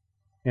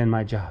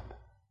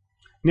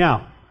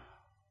 Now,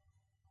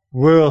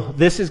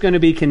 this is going to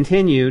be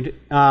continued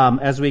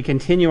as we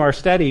continue our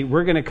study.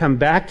 We're going to come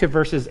back to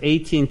verses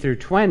 18 through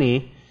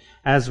 20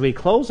 as we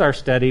close our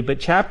study. But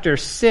chapter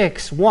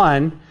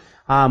 6:1,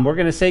 we're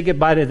going to say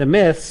goodbye to the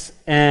myths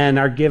and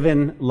are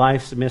given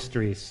life's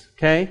mysteries.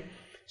 Okay?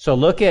 So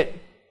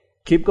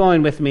keep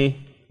going with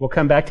me. We'll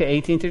come back to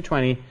 18 through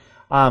 20.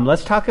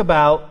 Let's talk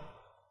about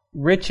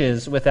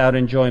riches without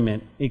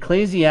enjoyment.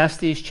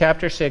 Ecclesiastes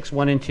chapter 6,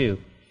 1 and 2.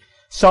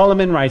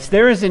 Solomon writes,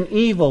 "There is an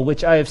evil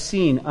which I have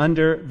seen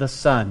under the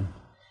sun,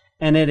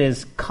 and it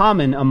is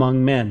common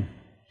among men.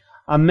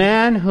 A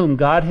man whom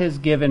God has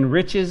given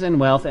riches and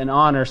wealth and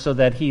honor so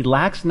that he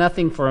lacks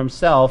nothing for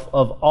himself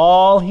of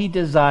all he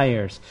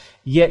desires.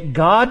 Yet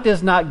God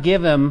does not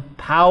give him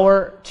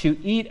power to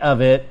eat of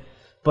it,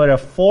 but a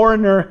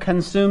foreigner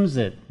consumes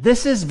it.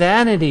 This is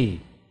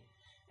vanity,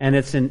 and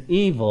it's an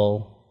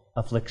evil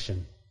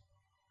affliction."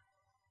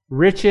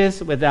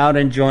 Riches without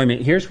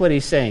enjoyment. Here's what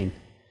he's saying.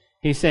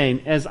 He's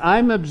saying, as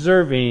I'm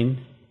observing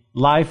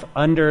life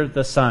under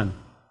the sun,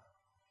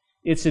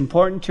 it's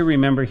important to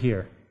remember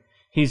here.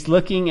 He's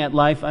looking at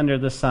life under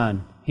the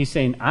sun. He's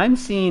saying, I'm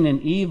seeing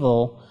an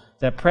evil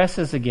that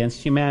presses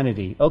against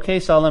humanity. Okay,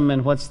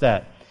 Solomon, what's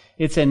that?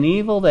 It's an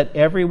evil that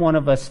every one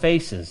of us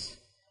faces,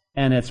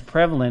 and it's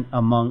prevalent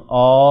among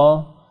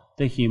all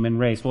the human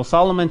race. Well,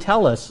 Solomon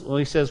tell us. Well,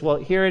 he says, well,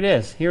 here it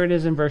is. Here it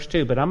is in verse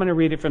 2, but I'm going to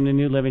read it from the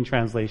New Living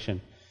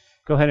Translation.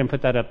 Go ahead and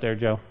put that up there,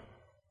 Joe.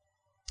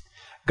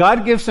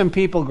 God gives some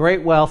people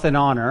great wealth and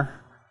honor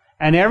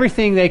and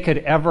everything they could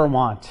ever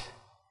want.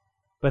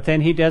 But then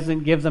He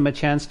doesn't give them a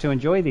chance to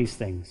enjoy these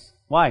things.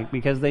 Why?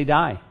 Because they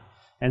die.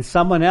 And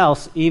someone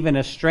else, even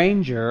a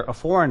stranger, a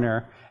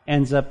foreigner,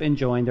 ends up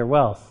enjoying their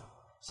wealth.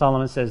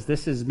 Solomon says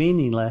this is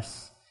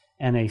meaningless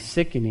and a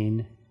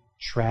sickening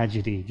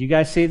tragedy. Do you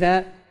guys see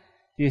that?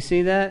 Do you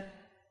see that?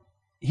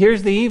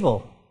 Here's the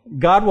evil.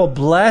 God will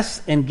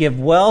bless and give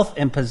wealth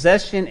and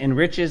possession and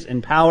riches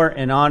and power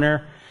and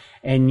honor.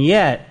 And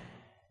yet,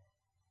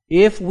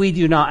 if we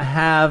do not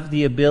have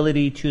the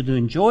ability to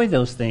enjoy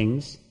those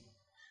things,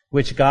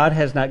 which God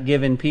has not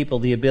given people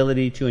the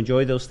ability to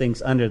enjoy those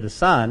things under the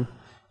sun,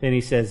 then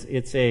he says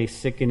it's a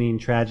sickening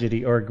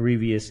tragedy or a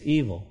grievous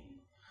evil.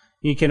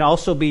 It can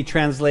also be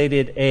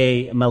translated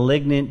a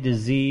malignant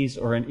disease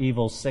or an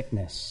evil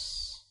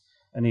sickness.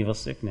 An evil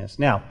sickness.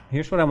 Now,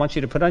 here's what I want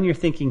you to put on your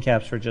thinking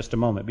caps for just a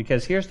moment,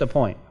 because here's the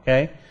point,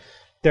 okay?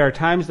 There are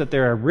times that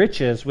there are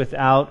riches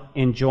without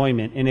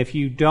enjoyment, and if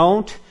you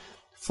don't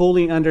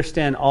fully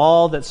understand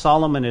all that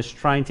Solomon is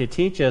trying to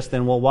teach us,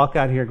 then we'll walk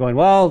out here going,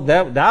 well,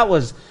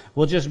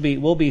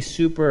 we'll be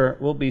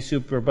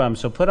super bummed.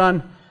 So put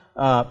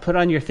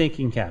on your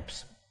thinking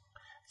caps.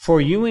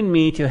 For you and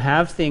me to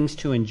have things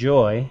to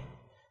enjoy,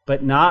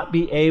 but not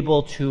be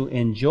able to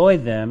enjoy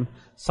them,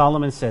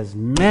 Solomon says,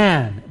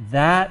 man,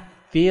 that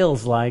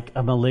feels like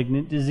a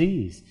malignant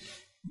disease.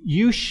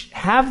 You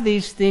have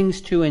these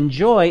things to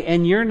enjoy,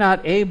 and you're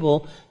not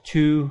able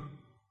to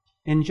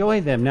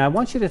enjoy them. Now, I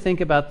want you to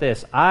think about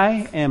this.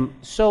 I am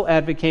so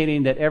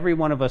advocating that every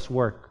one of us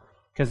work,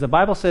 because the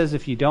Bible says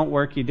if you don't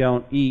work, you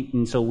don't eat,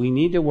 and so we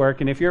need to work.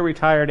 And if you're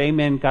retired,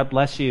 amen, God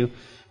bless you.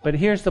 But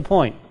here's the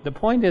point. The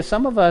point is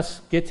some of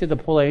us get to the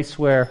place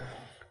where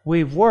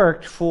we've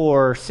worked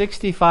for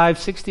 65,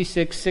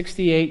 66,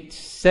 68,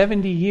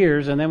 70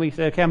 years, and then we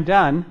say, okay, I'm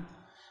done.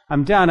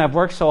 I've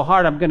worked so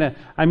hard. I'm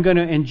going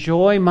to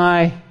enjoy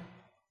my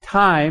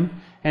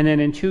time. And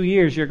then in 2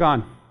 years, you're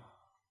gone.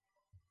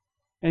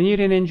 And you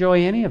didn't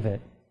enjoy any of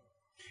it.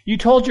 You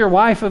told your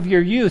wife of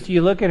your youth,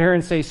 you look at her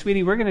and say,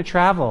 sweetie, we're going to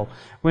travel.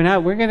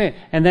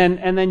 And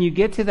then you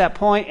get to that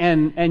point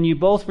and you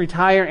both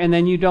retire, and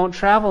then you don't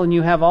travel, and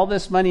you have all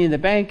this money in the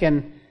bank,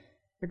 and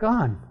you're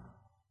gone.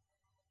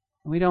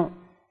 We don't,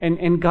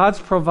 and God's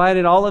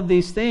provided all of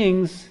these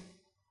things.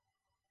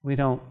 We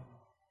don't,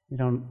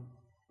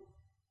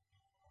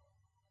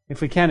 if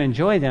we can't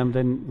enjoy them,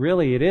 then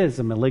really it is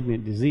a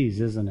malignant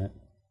disease, isn't it?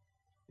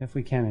 If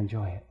we can't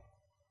enjoy it.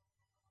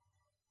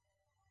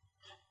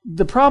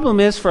 The problem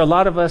is for a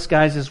lot of us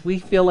guys is we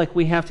feel like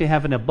we have to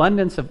have an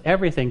abundance of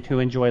everything to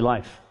enjoy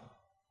life.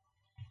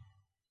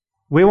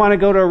 We want to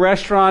go to a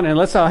restaurant and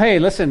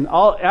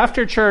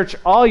after church,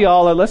 all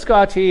y'all, let's go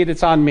out to eat,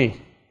 it's on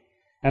me.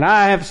 And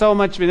I have so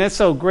much, and it's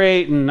so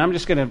great, and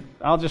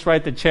I'll just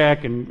write the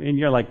check, and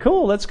you're like,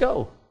 cool, let's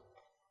go.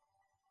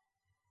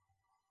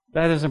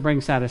 That doesn't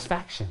bring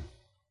satisfaction.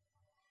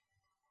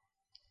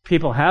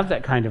 People have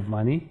that kind of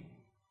money,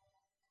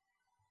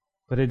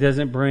 but it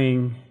doesn't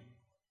bring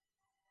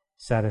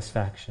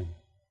satisfaction.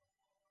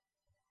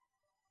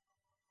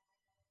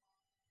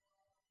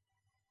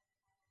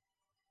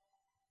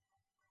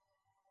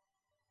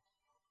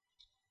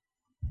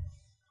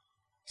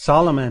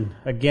 Solomon,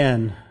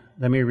 again,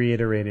 let me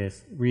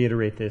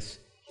reiterate this.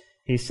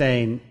 He's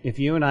saying, if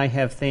you and I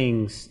have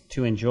things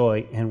to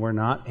enjoy and we're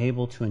not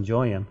able to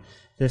enjoy them,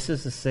 this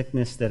is a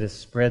sickness that is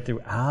spread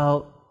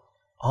throughout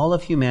all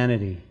of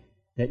humanity,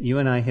 that you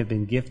and I have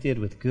been gifted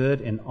with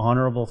good and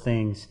honorable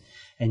things,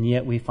 and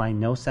yet we find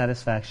no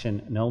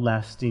satisfaction, no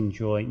lasting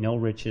joy, no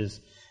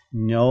riches,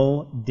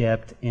 no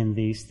depth in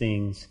these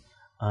things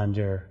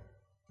under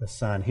the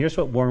sun. Here's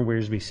what Warren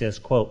Wiersbe says,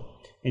 quote,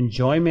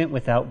 enjoyment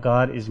without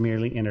God is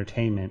merely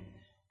entertainment,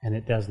 and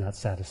it does not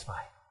satisfy.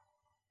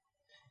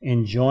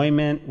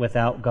 Enjoyment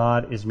without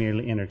God is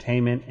merely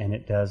entertainment, and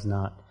it does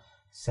not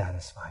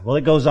satisfy. Well,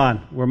 it goes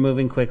on. We're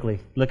moving quickly.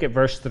 Look at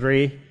verse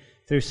 3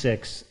 through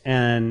 6,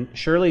 and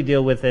surely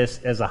deal with this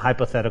as a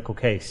hypothetical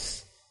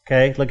case.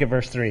 Okay, look at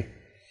verse 3.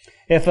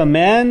 If a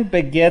man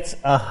begets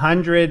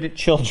 100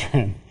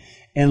 children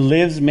and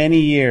lives many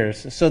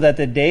years, so that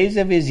the days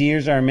of his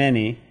years are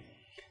many,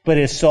 but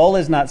his soul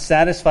is not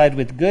satisfied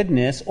with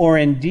goodness, or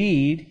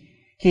indeed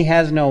he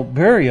has no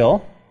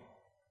burial,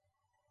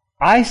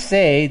 I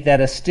say that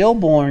a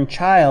stillborn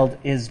child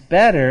is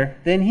better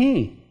than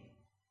he.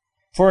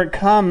 For it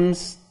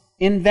comes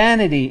in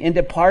vanity and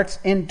departs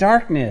in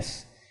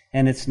darkness,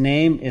 and its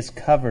name is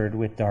covered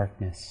with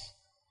darkness.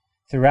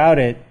 Throughout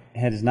it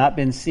has not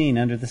been seen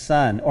under the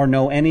sun, or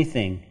know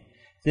anything.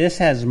 This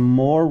has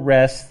more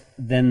rest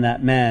than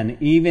that man,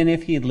 even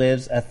if he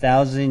lives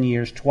 1,000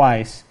 years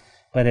twice,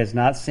 but has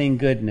not seen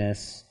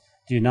goodness.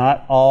 Do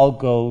not all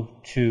go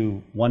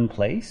to one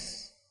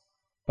place?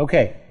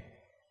 Okay,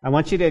 I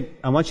want you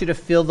to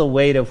feel the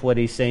weight of what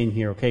he's saying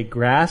here. Okay,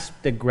 grasp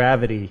the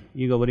gravity.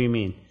 You go, what do you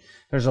mean?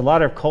 There's a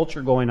lot of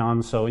culture going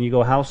on, and you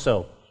go, how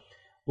so?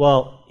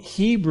 Well,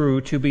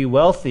 Hebrew, to be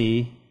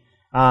wealthy,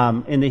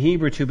 in the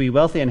Hebrew, to be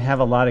wealthy and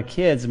have a lot of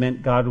kids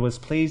meant God was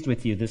pleased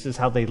with you. This is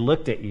how they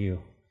looked at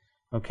you.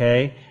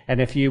 Okay? And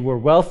if you were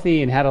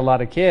wealthy and had a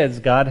lot of kids,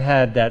 God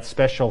had that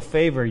special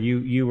favor.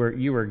 You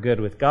were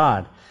good with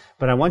God.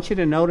 But I want you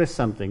to notice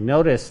something.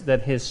 Notice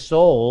that his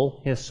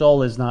soul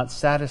is not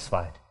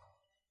satisfied.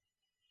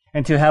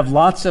 And to have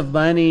lots of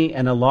money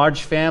and a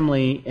large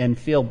family and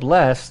feel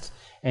blessed,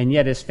 and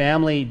yet his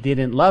family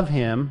didn't love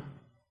him,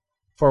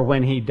 For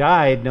when he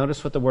died,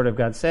 notice what the Word of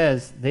God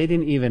says, they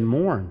didn't even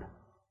mourn.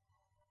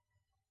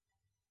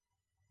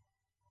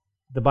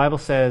 The Bible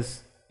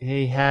says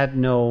he had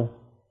no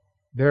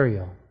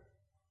burial.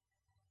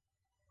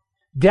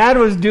 Dad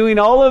was doing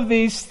all of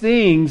these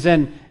things,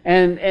 and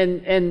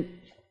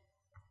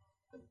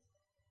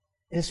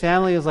his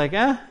family was like,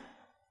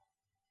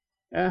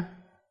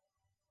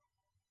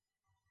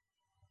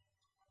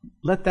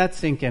 Let that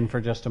sink in for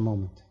just a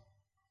moment.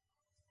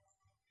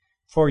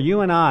 For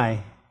you and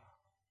I,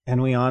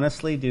 and we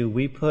honestly do,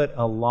 we put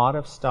a lot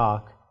of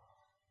stock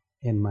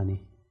in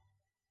money.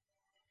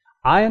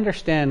 I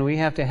understand we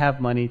have to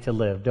have money to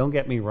live, don't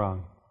get me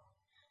wrong.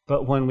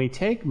 But when we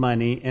take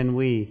money and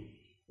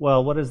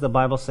what does the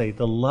Bible say?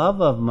 The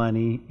love of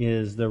money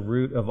is the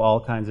root of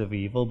all kinds of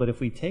evil. But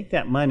if we take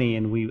that money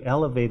and we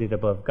elevate it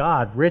above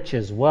God,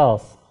 riches,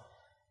 wealth,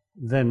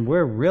 then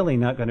we're really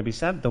not going to be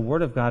sad. The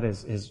Word of God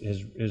is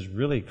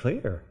really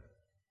clear.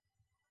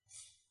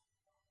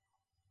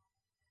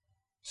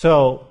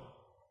 So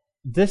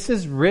this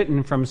is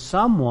written from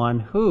someone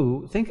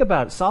who, think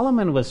about it,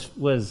 Solomon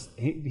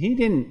he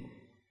didn't,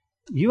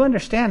 you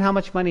understand how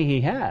much money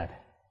he had.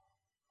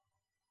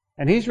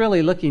 And he's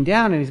really looking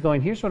down and he's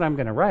going, here's what I'm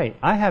going to write.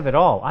 I have it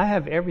all. I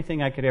have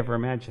everything I could ever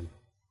imagine.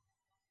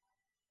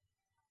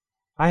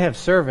 I have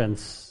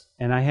servants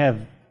and I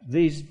have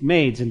these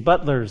maids and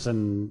butlers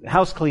and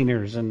house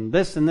cleaners and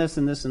this and this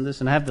and this and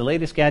this, and I have the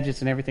latest gadgets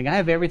and everything. I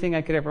have everything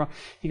I could ever want.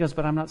 He goes,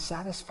 but I'm not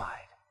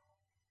satisfied.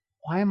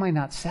 Why am I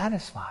not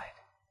satisfied?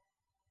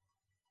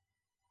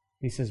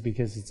 He says,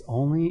 because it's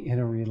only in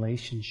a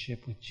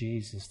relationship with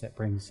Jesus that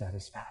brings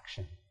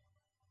satisfaction.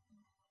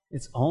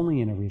 It's only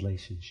in a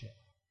relationship.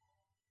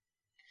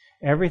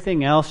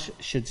 Everything else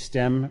should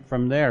stem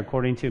from there.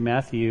 According to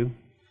Matthew,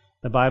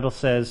 the Bible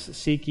says,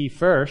 seek ye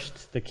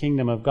first the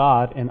kingdom of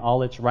God and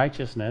all its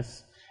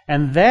righteousness,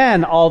 and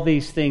then all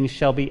these things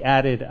shall be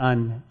added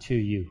unto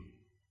you.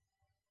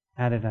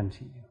 Added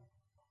unto you.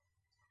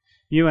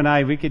 You and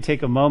I, we could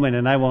take a moment,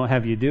 and I won't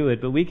have you do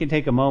it, but we can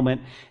take a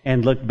moment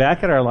and look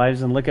back at our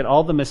lives and look at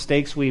all the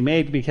mistakes we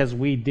made because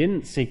we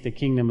didn't seek the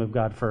kingdom of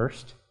God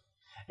first.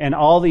 And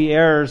all the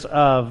errors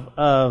of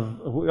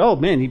oh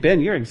man, Ben,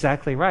 you're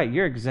exactly right.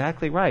 You're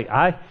exactly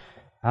right.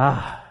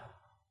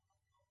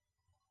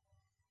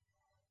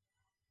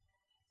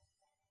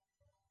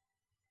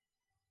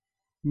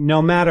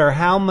 No matter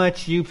how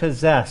much you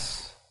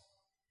possess,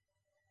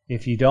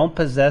 if you don't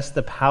possess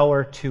the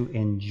power to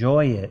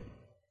enjoy it,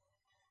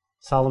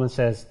 Solomon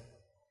says,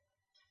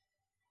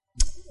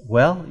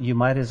 well, you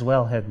might as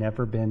well have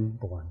never been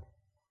born.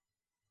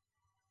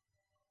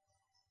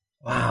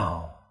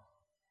 Wow.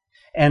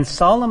 And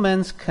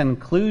Solomon's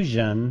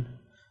conclusion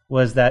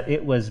was that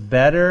it was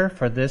better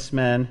for this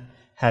man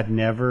had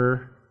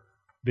never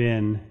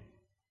been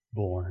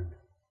born.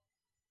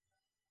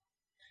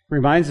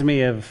 Reminds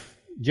me of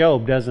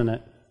Job, doesn't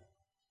it?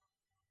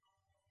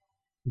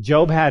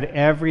 Job had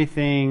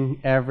everything,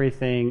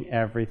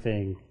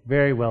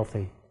 very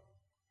wealthy.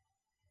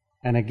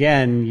 And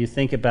again, you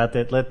think about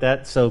that, let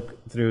that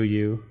soak through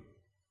you.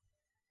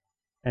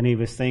 And he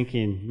was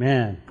thinking,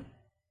 man.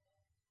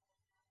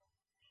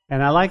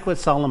 And I like what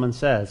Solomon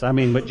says.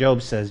 What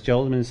Job says.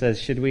 Job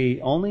says, should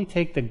we only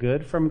take the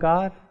good from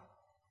God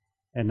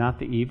and not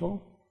the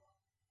evil?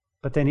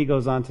 But then he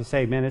goes on to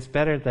say, man, it's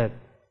better that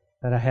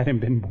I hadn't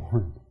been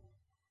born.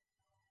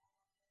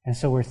 And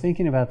so we're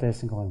thinking about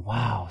this and going,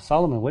 wow,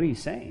 Solomon, what are you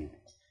saying?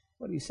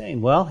 What are you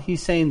saying? Well,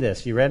 he's saying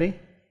this. You ready?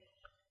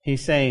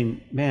 He's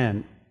saying,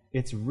 man,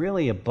 it's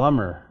really a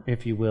bummer,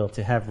 if you will,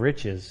 to have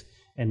riches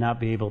and not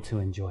be able to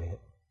enjoy it.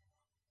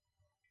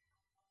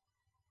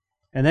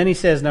 And then he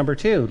says, number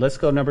two. Let's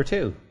go number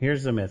two.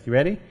 Here's the myth. You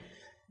ready?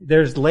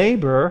 There's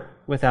labor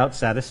without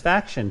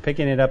satisfaction.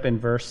 Picking it up in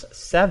verse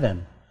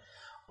 7.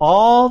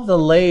 All the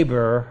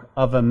labor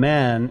of a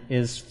man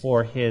is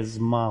for his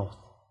mouth,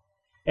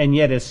 and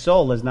yet his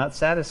soul is not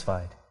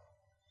satisfied.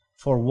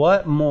 For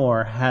what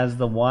more has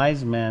the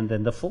wise man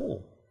than the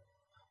fool?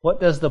 What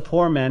does the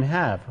poor man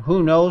have?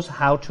 Who knows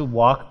how to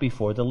walk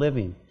before the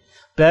living?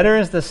 Better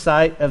is the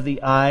sight of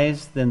the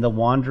eyes than the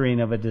wandering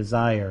of a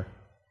desire.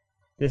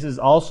 This is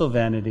also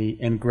vanity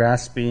and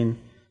grasping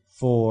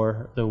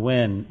for the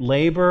wind.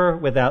 Labor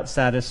without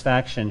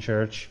satisfaction,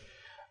 church.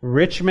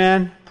 Rich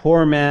man,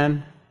 poor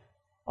man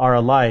are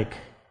alike.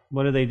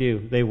 What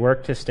do? They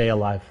work to stay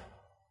alive.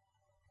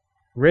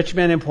 Rich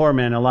men and poor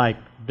men alike,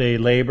 they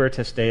labor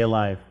to stay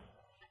alive.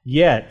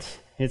 Yet,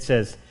 it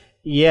says,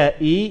 yet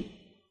eat,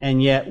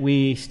 and yet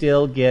we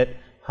still get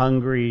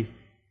hungry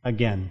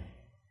again.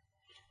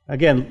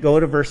 Again, go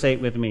to verse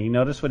 8 with me.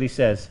 Notice what he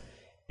says.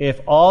 If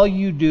all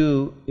you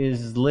do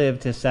is live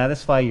to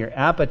satisfy your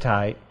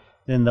appetite,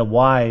 then the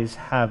wise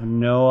have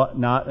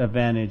not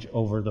advantage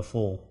over the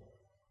fool.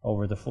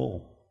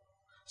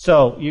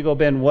 So you go,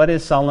 Ben, what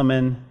is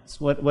Solomon,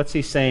 what's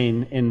he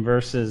saying in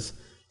verses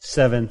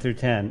 7 through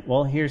 10?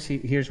 Well, here's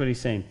what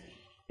he's saying.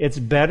 It's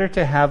better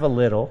to have a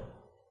little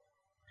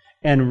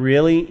and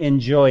really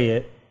enjoy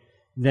it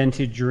than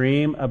to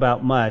dream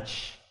about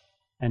much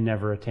and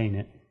never attain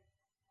it.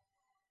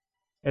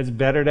 It's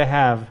better to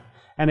have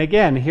And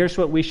again, here's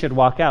what we should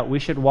walk out. We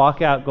should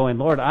walk out going,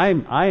 Lord,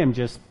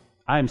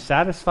 I'm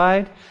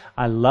satisfied.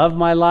 I love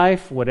my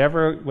life.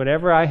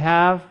 Whatever I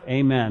have,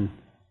 amen.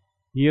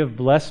 You have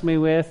blessed me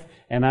with,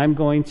 and I'm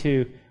going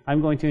to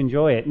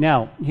enjoy it.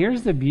 Now,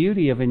 here's the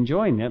beauty of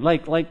enjoying it.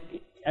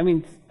 I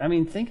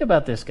mean, think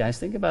about this, guys.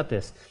 Think about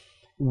this.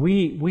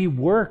 We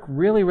work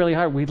really, really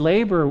hard. We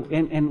labor,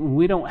 and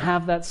we don't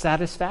have that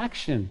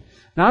satisfaction.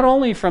 Not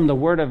only from the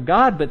Word of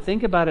God, but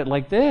think about it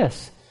like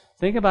this.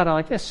 Think about it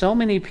like this. So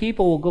many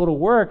people will go to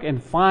work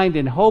and find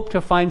and hope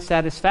to find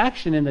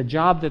satisfaction in the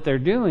job that they're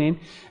doing,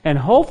 and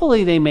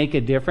hopefully they make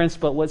a difference.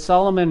 But what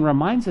Solomon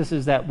reminds us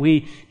is that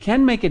we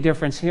can make a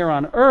difference here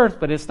on earth,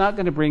 but it's not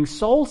going to bring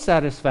soul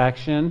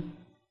satisfaction.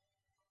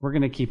 We're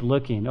going to keep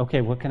looking. Okay,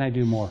 what can I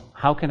do more?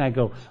 How can I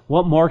go?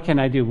 What more can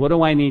I do? What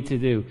do I need to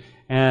do?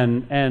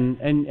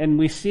 And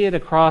we see it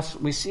across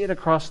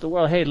the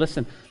world. Hey,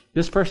 listen,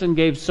 this person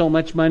gave so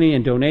much money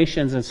in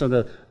donations, and so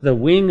the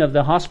wing of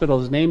the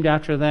hospital is named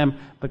after them.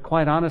 But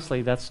quite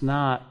honestly, that's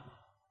not,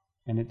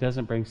 and it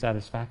doesn't bring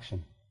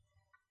satisfaction.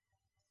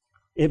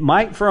 It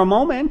might for a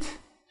moment.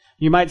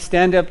 You might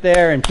stand up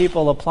there and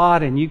people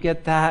applaud and you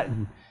get that,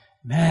 and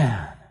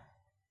man.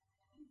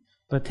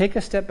 But take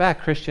a step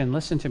back, Christian.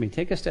 Listen to me.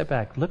 Take a step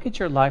back. Look at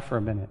your life for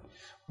a minute.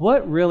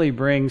 What really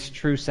brings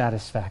true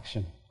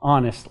satisfaction,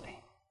 honestly?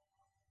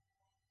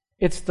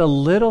 It's the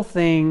little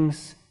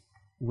things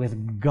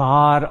with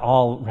God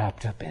all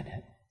wrapped up in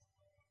it.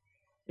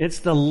 It's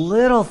the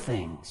little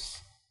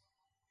things.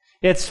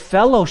 It's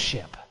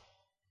fellowship.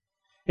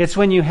 It's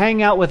when you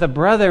hang out with a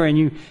brother and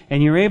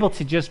you're able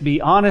to just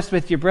be honest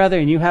with your brother,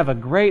 and you have a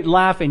great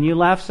laugh, and you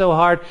laugh so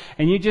hard,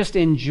 and you just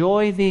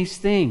enjoy these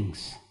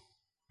things.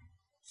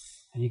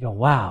 And you go,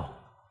 wow.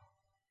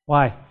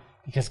 Why?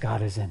 Because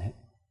God is in it.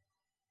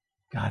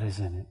 God is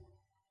in it.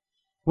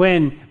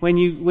 When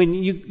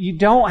you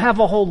don't have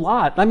a whole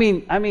lot. I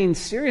mean,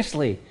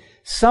 seriously,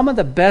 some of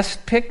the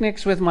best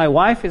picnics with my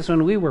wife is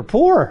when we were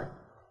poor.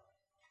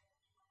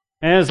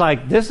 And it's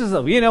like,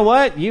 you know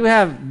what?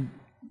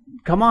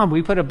 Come on,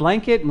 we put a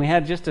blanket and we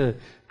had just a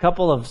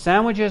couple of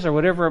sandwiches or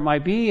whatever it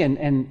might be,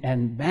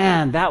 and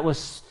man, that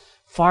was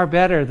far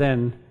better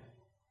than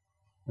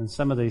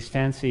some of these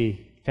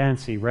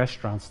fancy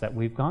restaurants that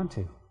we've gone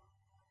to.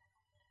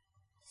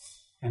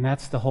 And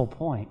that's the whole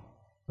point.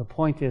 The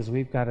point is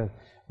we've got to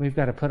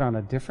put on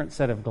a different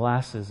set of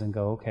glasses and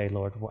go, okay,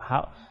 Lord,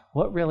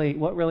 what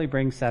really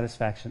brings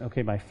satisfaction?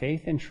 Okay, my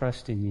faith and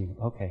trust in you.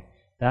 Okay,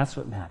 that's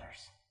what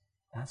matters.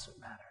 That's what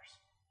matters.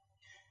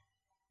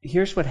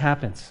 Here's what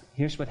happens.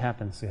 Here's what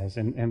happens, guys,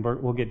 and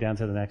we'll get down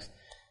to the next.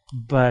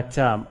 But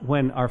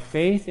when our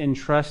faith and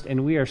trust,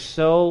 and we are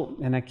so,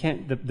 and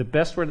the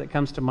best word that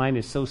comes to mind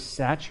is so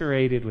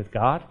saturated with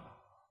God,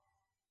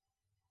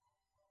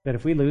 that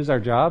if we lose our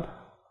job,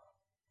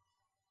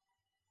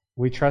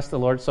 we trust the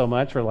Lord so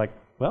much, we're like,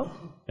 well,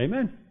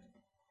 amen.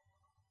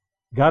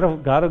 God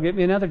will get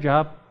me another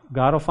job.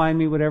 God will find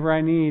me whatever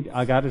I need.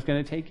 God is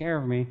going to take care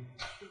of me.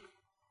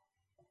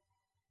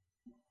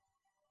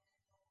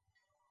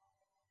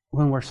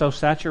 When we're so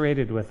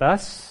saturated with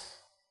us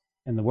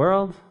and the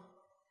world,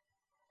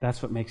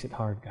 that's what makes it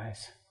hard,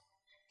 guys.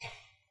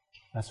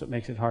 That's what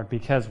makes it hard,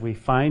 because we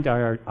find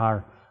our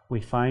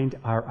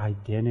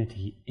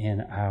identity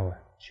in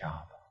our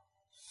job.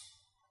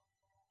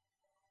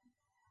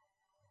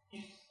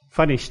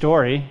 Funny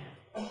story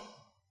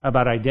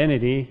about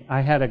identity. I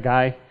had a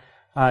guy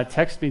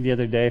text me the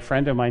other day, a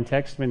friend of mine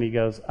texted me, and he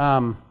goes,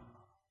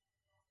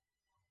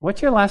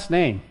 what's your last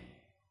name?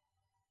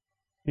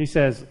 He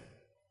says,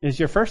 is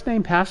your first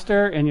name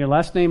Pastor and your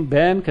last name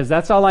Ben? Because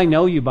that's all I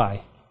know you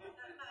by.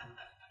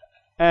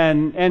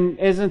 And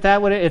isn't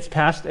that what it's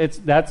past? You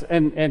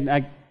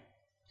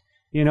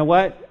know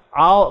what?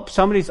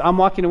 I'm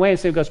walking away and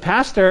somebody goes,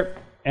 Pastor,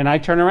 and I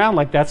turn around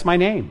like that's my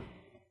name.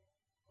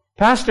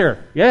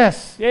 Pastor,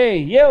 yes, yay,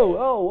 yo,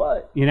 oh,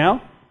 what? You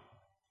know?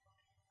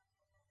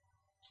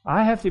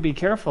 I have to be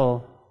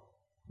careful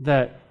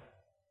that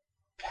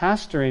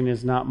pastoring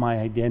is not my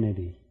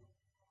identity.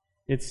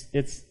 It's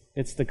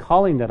the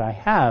calling that I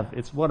have.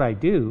 It's what I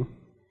do.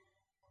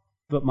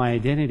 But my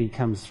identity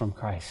comes from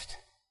Christ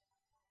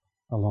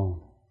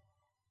alone.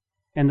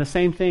 And the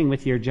same thing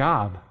with your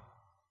job.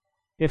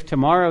 If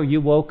tomorrow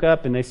you woke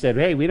up and they said,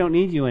 hey, we don't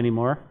need you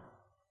anymore,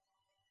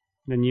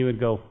 then you would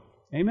go,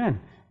 amen.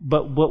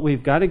 But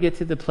we've got to get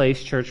to the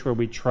place, church, where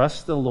we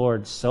trust the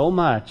Lord so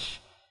much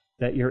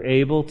that you're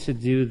able to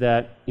do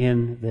that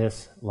in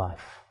this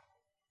life.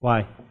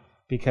 Why?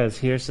 Because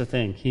here's the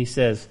thing. He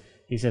says,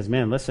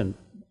 man, listen,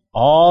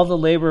 all the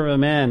labor of a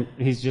man,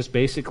 he's just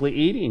basically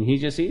eating.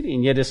 He's just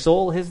eating, yet his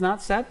soul is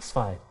not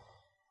satisfied.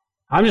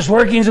 I'm just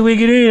working so we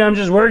can eat. I'm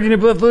just working to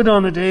put food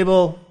on the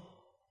table.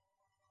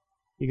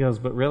 He goes,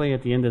 but really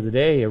at the end of the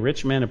day, a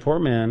rich man, a poor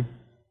man,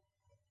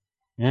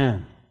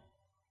 man.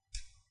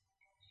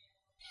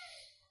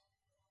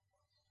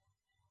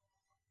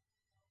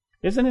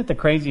 Isn't it the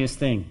craziest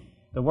thing?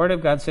 The Word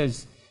of God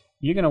says,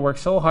 you're going to work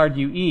so hard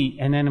you eat,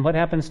 and then what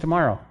happens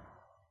tomorrow?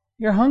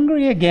 You're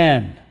hungry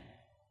again.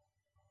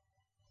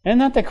 Isn't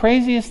that the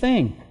craziest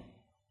thing?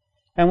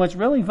 And what's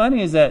really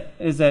funny is that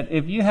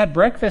if you had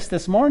breakfast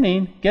this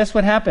morning, guess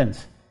what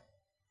happens?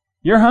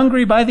 You're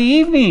hungry by the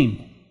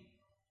evening.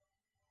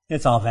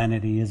 It's all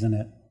vanity, isn't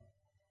it?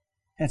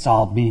 It's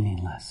all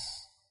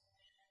meaningless.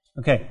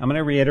 Okay, I'm going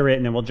to reiterate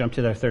and then we'll jump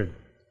to the third.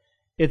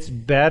 It's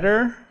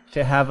better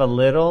to have a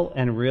little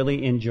and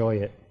really enjoy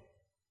it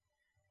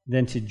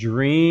than to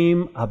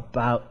dream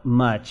about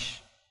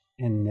much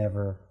and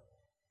never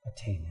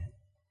attain it.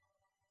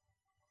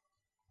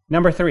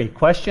 Number 3,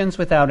 questions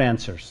without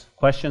answers.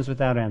 Questions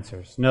without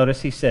answers.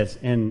 Notice he says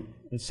in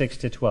 6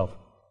 to 12,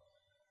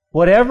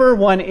 whatever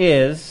one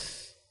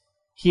is,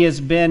 he has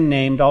been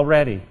named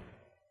already.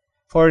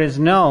 For it is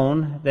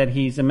known that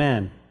he's a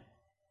man,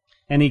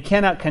 and he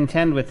cannot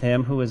contend with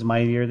him who is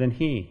mightier than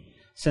he.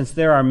 Since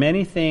there are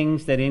many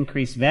things that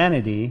increase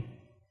vanity,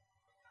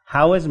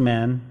 how is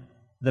man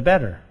the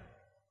better?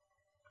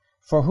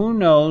 For who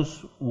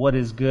knows what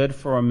is good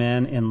for a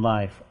man in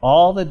life,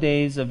 all the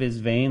days of his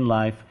vain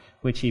life,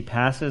 which he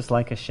passes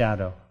like a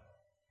shadow?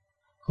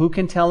 Who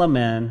can tell a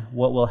man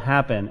what will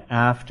happen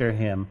after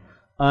him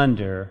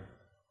under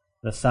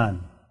the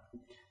sun?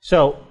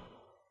 So,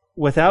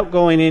 without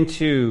going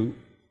into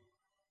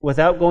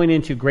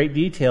great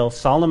detail,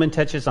 Solomon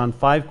touches on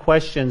 5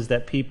 questions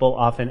that people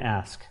often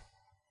ask.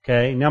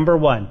 Okay, number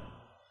 1,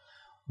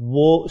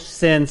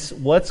 since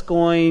what's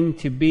going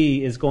to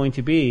be is going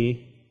to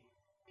be,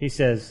 he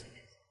says,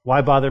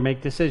 why bother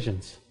make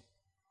decisions?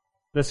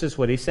 This is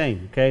what he's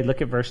saying. Okay,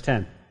 look at verse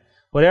 10.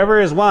 Whatever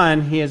is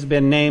one, he has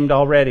been named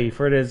already,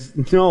 for it is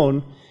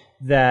known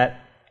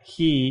that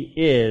he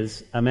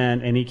is a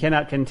man, and he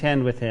cannot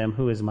contend with him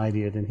who is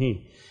mightier than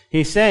he.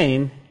 He's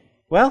saying,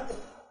 well,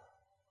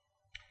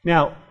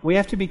 now, we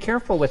have to be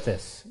careful with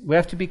this. We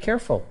have to be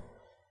careful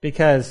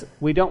because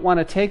we don't want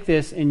to take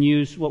this and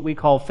use what we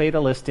call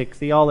fatalistic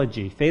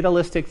theology.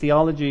 Fatalistic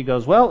theology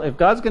goes, well, if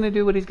God's going to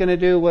do what he's going to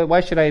do, why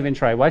should I even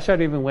try? Why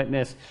should I even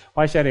witness?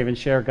 Why should I even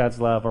share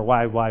God's love? Or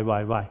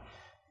why?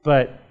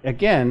 But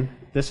again,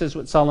 this is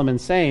what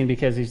Solomon's saying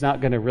because he's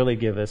not going to really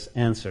give us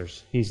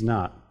answers. He's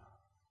not.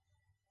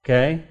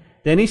 Okay?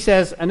 Then he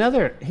says,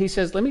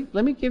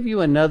 let me give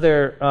you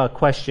another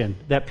question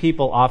that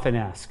people often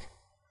ask.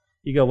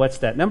 You go, what's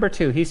that? Number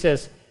 2, he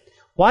says,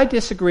 why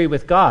disagree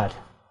with God?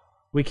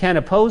 We can't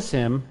oppose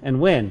him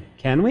and win,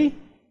 can we?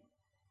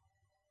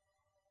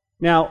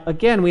 Now,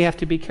 again, we have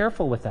to be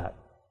careful with that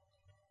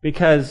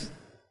because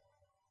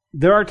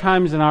there are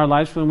times in our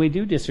lives when we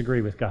do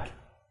disagree with God.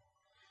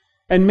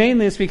 And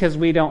mainly it's because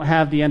we don't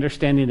have the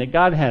understanding that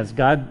God has.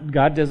 God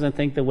doesn't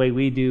think the way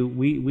we do.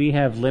 We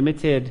have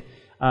limited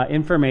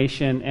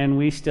information and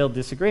we still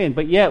disagree.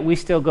 But yet we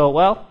still go,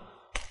 well,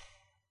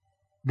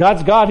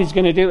 God's God, he's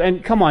going to do,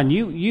 and come on,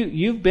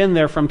 you've been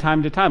there from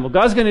time to time. Well,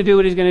 God's going to do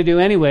what he's going to do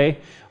anyway,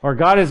 or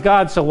God is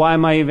God, so why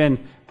am I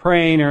even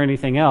praying or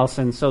anything else?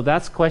 And so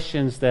that's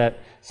questions that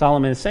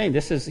Solomon is saying.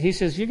 He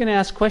says, you're going to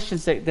ask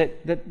questions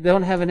that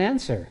don't have an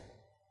answer.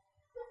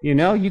 You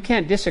know, you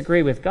can't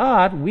disagree with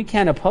God. We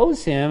can't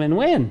oppose him and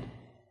win.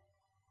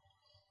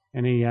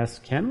 And he asks,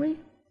 can we?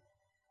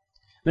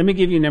 Let me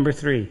give you number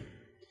 3.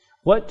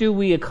 What do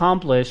we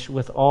accomplish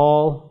with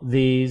all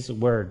these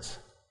words?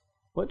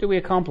 What do we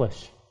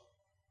accomplish?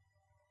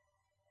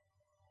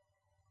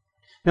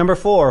 Number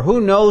 4, who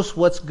knows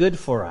what's good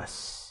for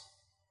us?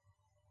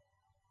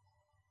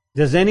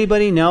 Does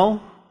anybody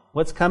know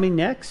what's coming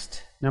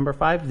next? Number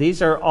 5,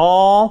 these are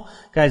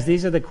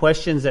the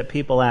questions that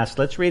people ask.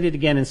 Let's read it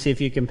again and see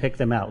if you can pick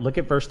them out. Look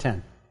at verse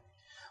 10.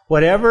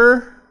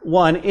 Whatever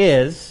one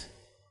is,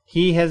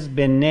 he has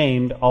been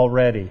named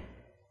already.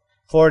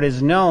 For it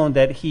is known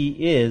that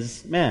he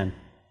is man,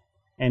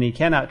 and he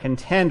cannot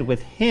contend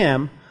with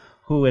him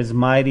who is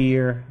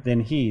mightier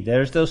than he.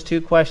 There's those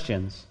 2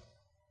 questions.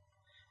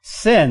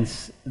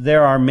 Since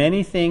there are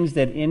many things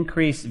that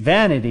increase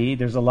vanity,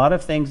 there's a lot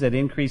of things that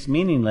increase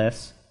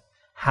meaningless,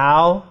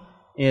 how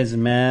is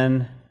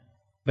man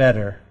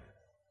better?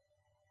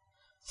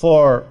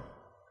 For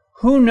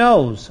who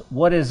knows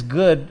what is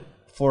good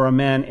for a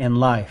man in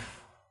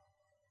life?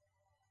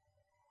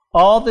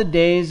 All the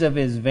days of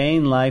his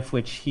vain life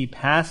which he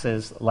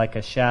passes like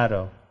a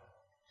shadow.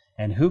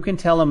 And who can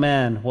tell a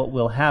man what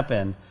will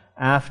happen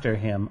after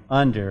him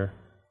under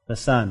the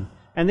sun?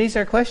 And these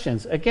are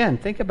questions. Again,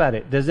 think about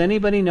it. Does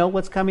anybody know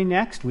what's coming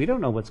next? We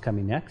don't know what's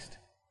coming next.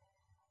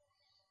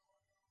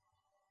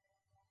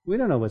 We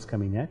don't know what's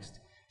coming next.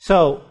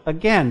 So,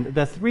 again,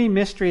 the 3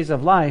 mysteries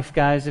of life,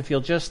 guys, if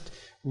you'll just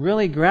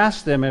really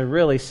grasp them, are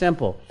really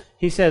simple.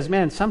 He says,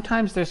 man,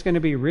 sometimes there's going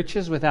to be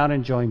riches without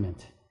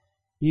enjoyment.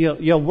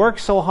 You'll work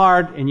so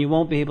hard and you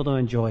won't be able to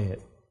enjoy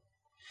it.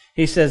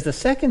 He says the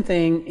second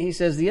thing,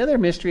 the other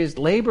mystery is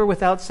labor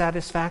without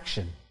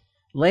satisfaction.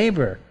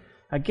 Labor.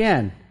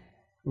 Again,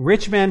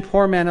 rich man,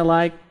 poor man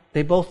alike,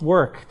 they both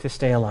work to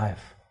stay alive.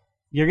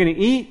 You're going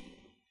to eat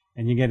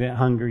and you get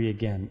hungry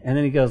again. And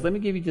then he goes, let me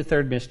give you the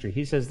third mystery.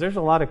 He says, there's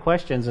a lot of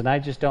questions and I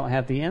just don't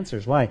have the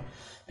answers. Why?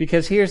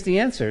 Because here's the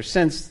answer.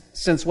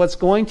 Since what's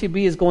going to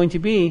be is going to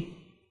be,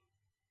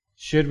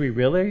 should we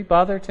really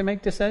bother to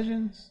make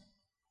decisions?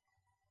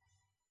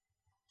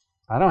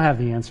 I don't have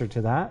the answer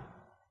to that.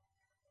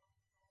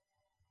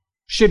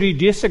 Should we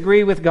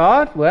disagree with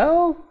God?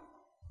 Well,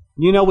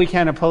 we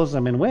can't oppose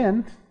him and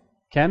win,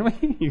 can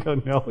we? You go,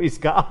 no, he's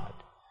God.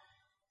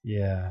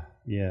 Yeah.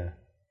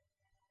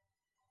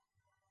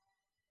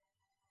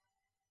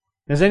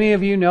 Does any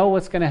of you know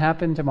what's going to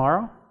happen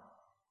tomorrow?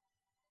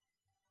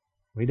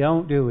 We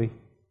don't, do we?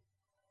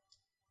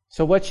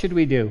 So what should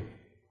we do?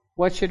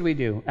 What should we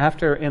do?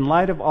 In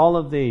light of all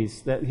of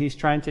these that he's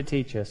trying to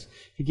teach us,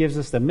 he gives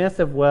us the myth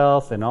of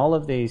wealth and all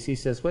of these. He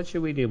says, what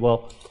should we do?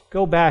 Well,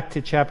 go back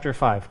to chapter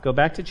 5. Go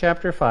back to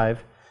chapter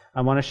 5.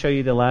 I want to show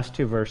you the last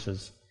two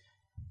verses.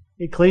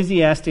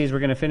 Ecclesiastes, we're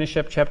going to finish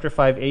up chapter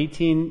 5,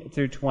 18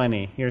 through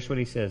 20. Here's what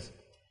he says.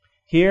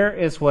 Here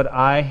is what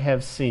I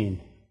have seen.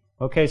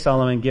 Okay,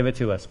 Solomon, give it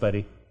to us,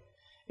 buddy.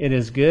 It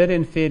is good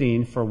and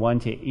fitting for one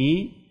to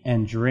eat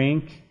and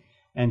drink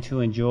and to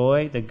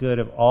enjoy the good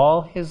of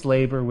all his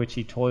labor which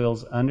he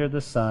toils under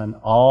the sun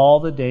all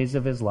the days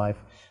of his life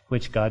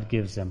which God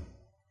gives him,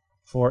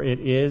 for it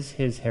is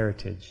his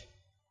heritage.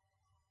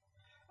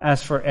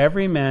 As for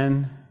every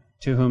man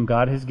to whom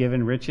God has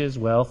given riches,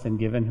 wealth, and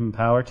given him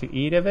power to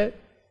eat of it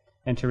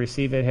and to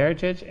receive it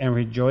heritage and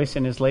rejoice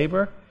in his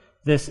labor,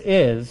 this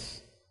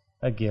is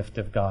a gift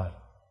of God.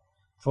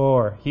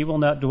 For he will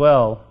not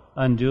dwell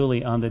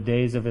unduly on the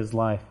days of his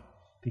life,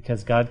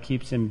 because God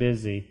keeps him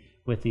busy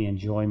with the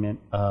enjoyment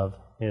of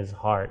his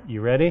heart. You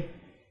ready?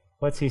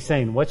 What's he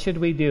saying? What should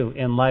we do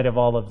in light of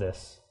all of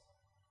this?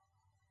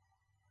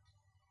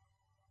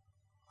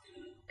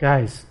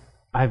 Guys,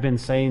 I've been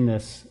saying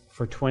this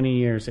for 20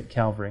 years at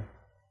Calvary.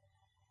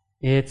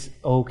 It's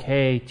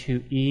okay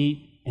to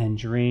eat and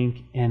drink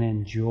and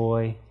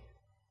enjoy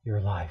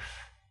your life.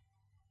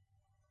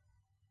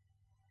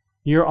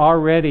 You're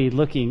already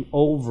looking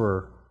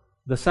over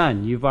the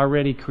sun. You've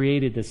already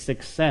created the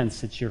sixth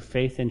sense. It's your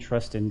faith and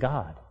trust in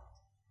God.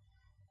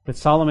 But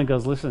Solomon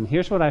goes, listen,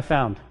 here's what I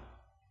found.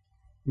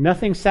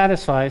 Nothing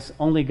satisfies,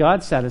 only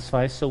God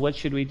satisfies, so what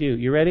should we do?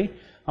 You ready?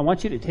 I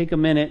want you to take a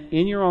minute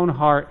in your own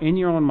heart, in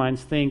your own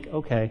minds, think,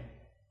 okay,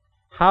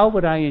 how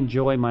would I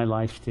enjoy my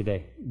life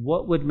today?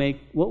 What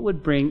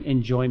would bring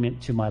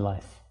enjoyment to my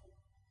life?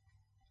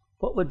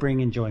 What would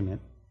bring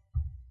enjoyment?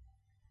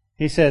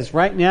 He says,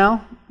 right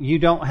now, you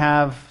don't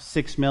have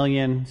 6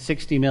 million,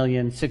 60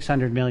 million,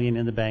 600 million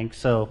in the bank,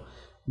 so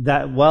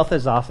that wealth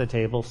is off the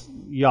table.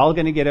 Y'all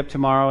going to get up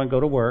tomorrow and go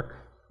to work.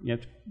 You're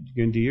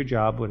going to do your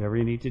job, whatever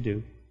you need to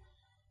do.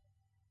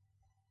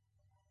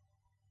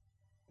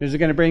 Is it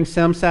going to bring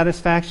some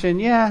satisfaction?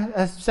 Yeah,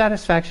 a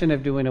satisfaction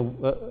of doing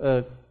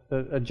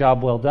a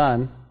job well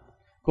done.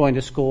 Going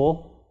to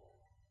school?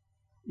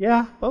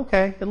 Yeah,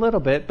 okay, a little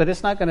bit, but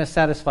it's not going to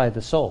satisfy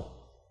the soul.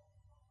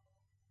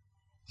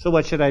 So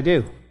what should I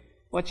do?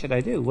 What should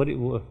I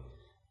do?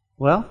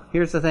 Well,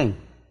 here's the thing.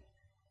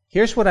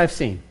 Here's what I've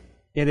seen.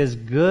 It is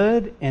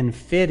good and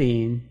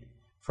fitting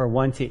for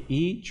one to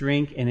eat,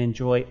 drink, and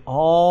enjoy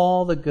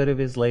all the good of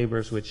his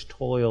labors in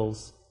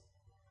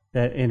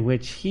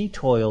which he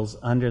toils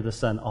under the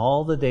sun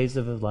all the days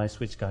of his life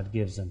which God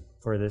gives him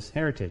for this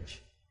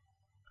heritage.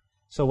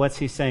 So what's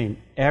he saying?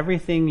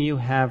 Everything you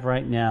have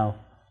right now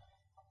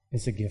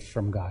is a gift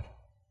from God.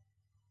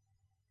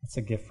 It's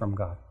a gift from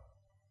God.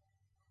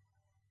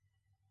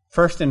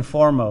 First and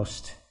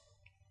foremost,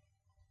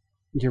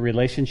 your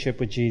relationship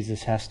with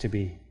Jesus has to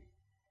be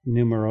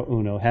numero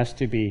uno, has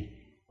to be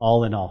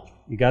all in all.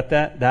 You got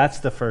that? That's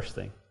the first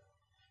thing.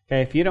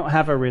 Okay, if you don't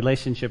have a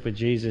relationship with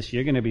Jesus,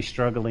 you're going to be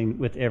struggling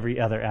with every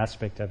other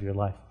aspect of your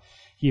life.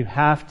 You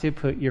have to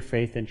put your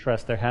faith and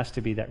trust. There has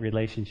to be that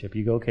relationship.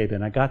 You go, okay,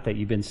 Ben, I got that.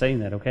 You've been saying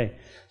that. Okay,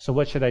 so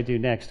what should I do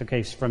next?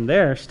 Okay, so from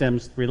there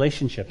stems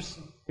relationships.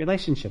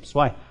 Relationships.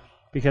 Why?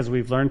 Because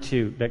we've learned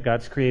that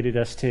God's created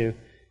us to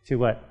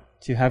what?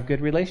 To have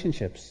good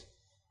relationships.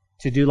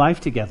 To do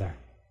life together.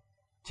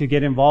 To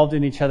get involved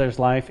in each other's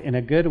life in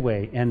a good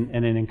way and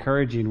an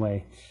encouraging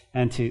way.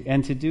 And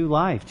to do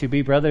life. To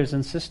be brothers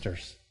and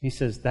sisters. He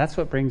says that's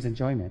what brings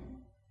enjoyment.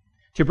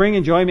 To bring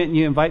enjoyment,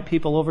 you invite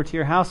people over to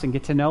your house and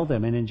get to know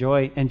them and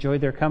enjoy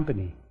their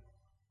company.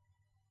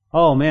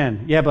 Oh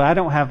man, yeah, but I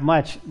don't have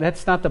much.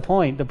 That's not the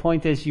point. The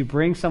point is you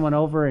bring someone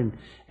over and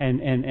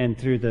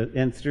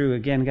through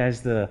again,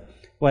 guys, the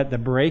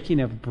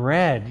breaking of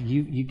bread,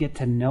 you get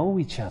to know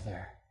each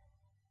other.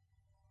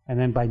 And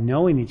then by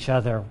knowing each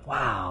other,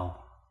 wow,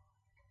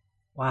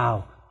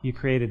 you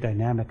create a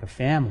dynamic of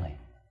family.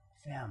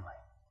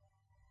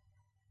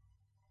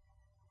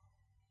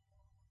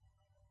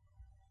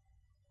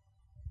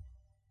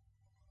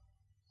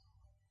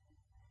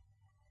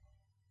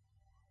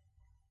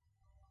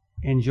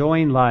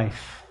 Enjoying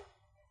life.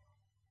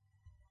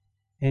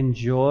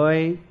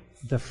 Enjoy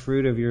the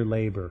fruit of your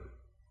labor.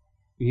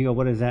 You go,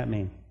 what does that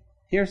mean?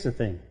 Here's the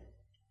thing.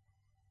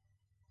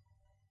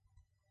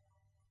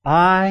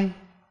 I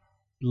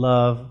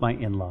love my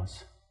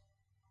in-laws.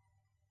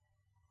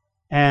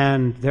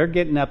 And they're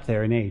getting up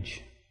there in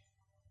age.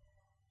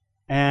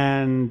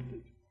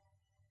 And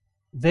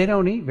they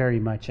don't eat very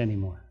much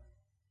anymore.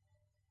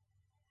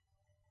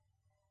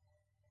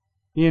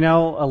 You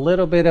know, a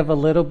little bit, and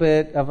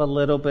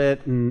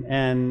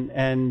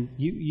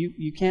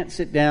you can't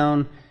sit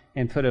down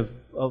and put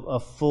a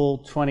full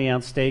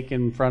 20-ounce steak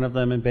in front of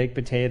them and baked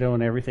potato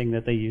and everything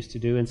that they used to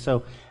do. And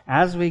so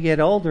as we get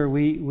older,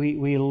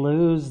 we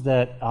lose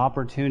that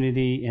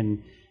opportunity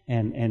and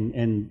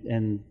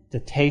the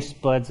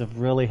taste buds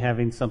of really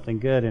having something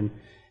good.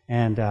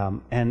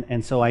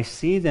 And so I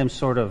see them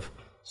sort of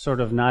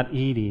not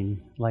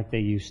eating like they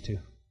used to.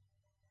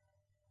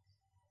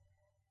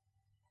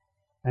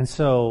 And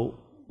so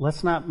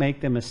let's not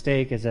make the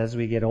mistake as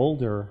we get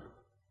older,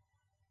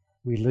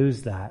 we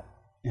lose that.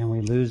 And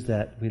we lose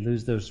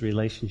those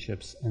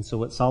relationships. And so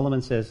what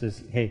Solomon says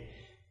is, hey,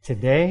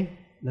 today,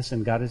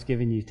 listen, God has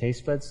given you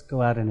taste buds,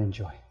 go out and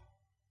enjoy.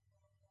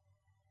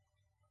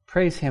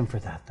 Praise Him for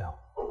that, though.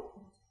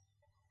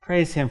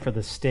 Praise Him for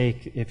the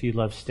steak if you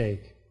love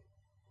steak.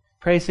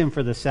 Praise Him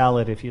for the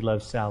salad if you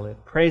love salad.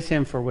 Praise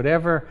Him for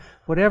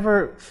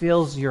whatever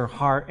fills your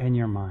heart and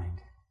your mind.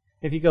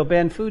 If you go,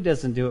 Ben, food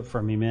doesn't do it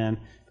for me,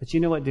 man. But you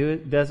know what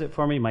does it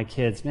for me? My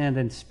kids. Man,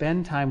 then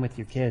spend time with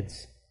your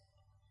kids.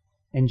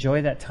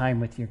 Enjoy that time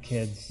with your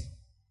kids.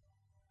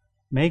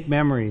 Make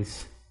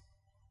memories.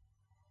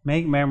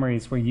 Make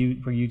memories where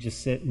you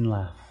just sit and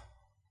laugh.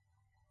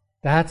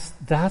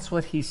 That's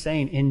what he's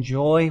saying.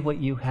 Enjoy what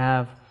you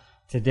have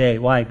today.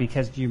 Why?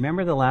 Because do you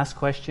remember the last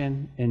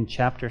question in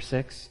chapter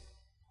 6?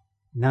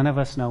 None of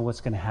us know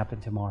what's going to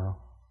happen tomorrow.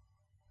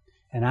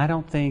 And I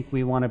don't think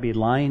we want to be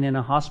lying in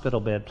a hospital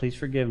bed, please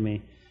forgive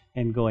me,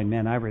 and going,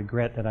 man, I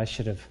regret that I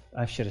should have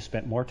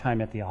spent more time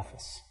at the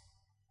office.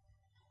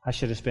 I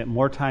should have spent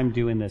more time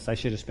doing this. I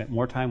should have spent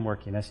more time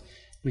working.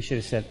 We should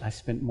have said, I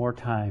spent more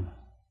time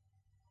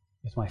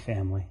with my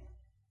family.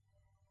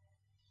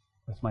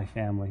 With my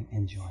family,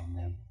 enjoying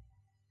them.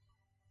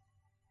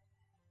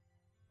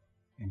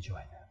 Enjoy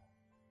them.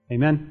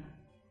 Amen?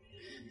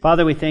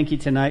 Father, we thank you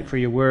tonight for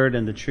your word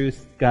and the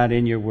truth, God,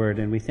 in your word.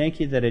 And we thank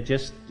you that it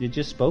just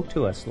spoke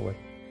to us, Lord.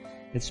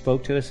 It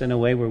spoke to us in a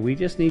way where we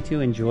just need to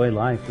enjoy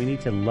life. We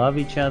need to love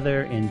each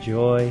other,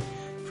 enjoy,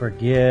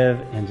 forgive,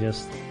 and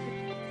just,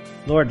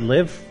 Lord,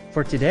 live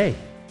for today.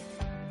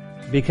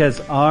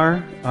 Because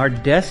our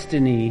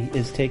destiny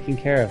is taken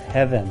care of.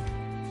 Heaven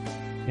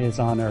is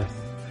on earth.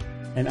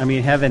 And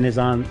heaven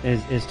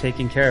is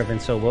taken care of.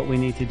 And so what we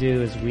need to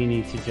do is we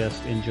need to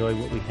just enjoy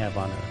what we have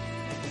on earth.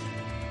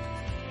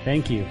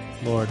 Thank you,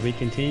 Lord. We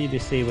continue to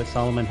see what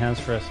Solomon has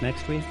for us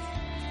next week.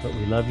 But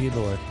we love you,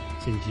 Lord.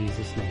 It's in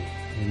Jesus' name.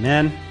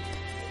 Amen.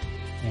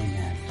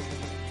 Amen.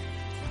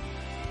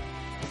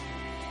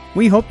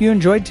 We hope you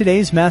enjoyed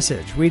today's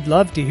message. We'd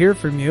love to hear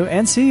from you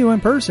and see you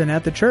in person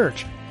at the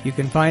church. You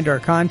can find our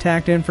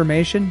contact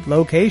information,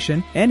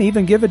 location, and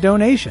even give a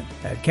donation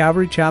at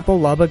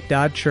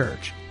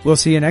calvarychapellubbock.church. We'll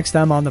see you next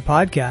time on the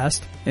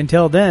podcast.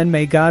 Until then,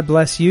 may God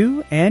bless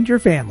you and your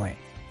family.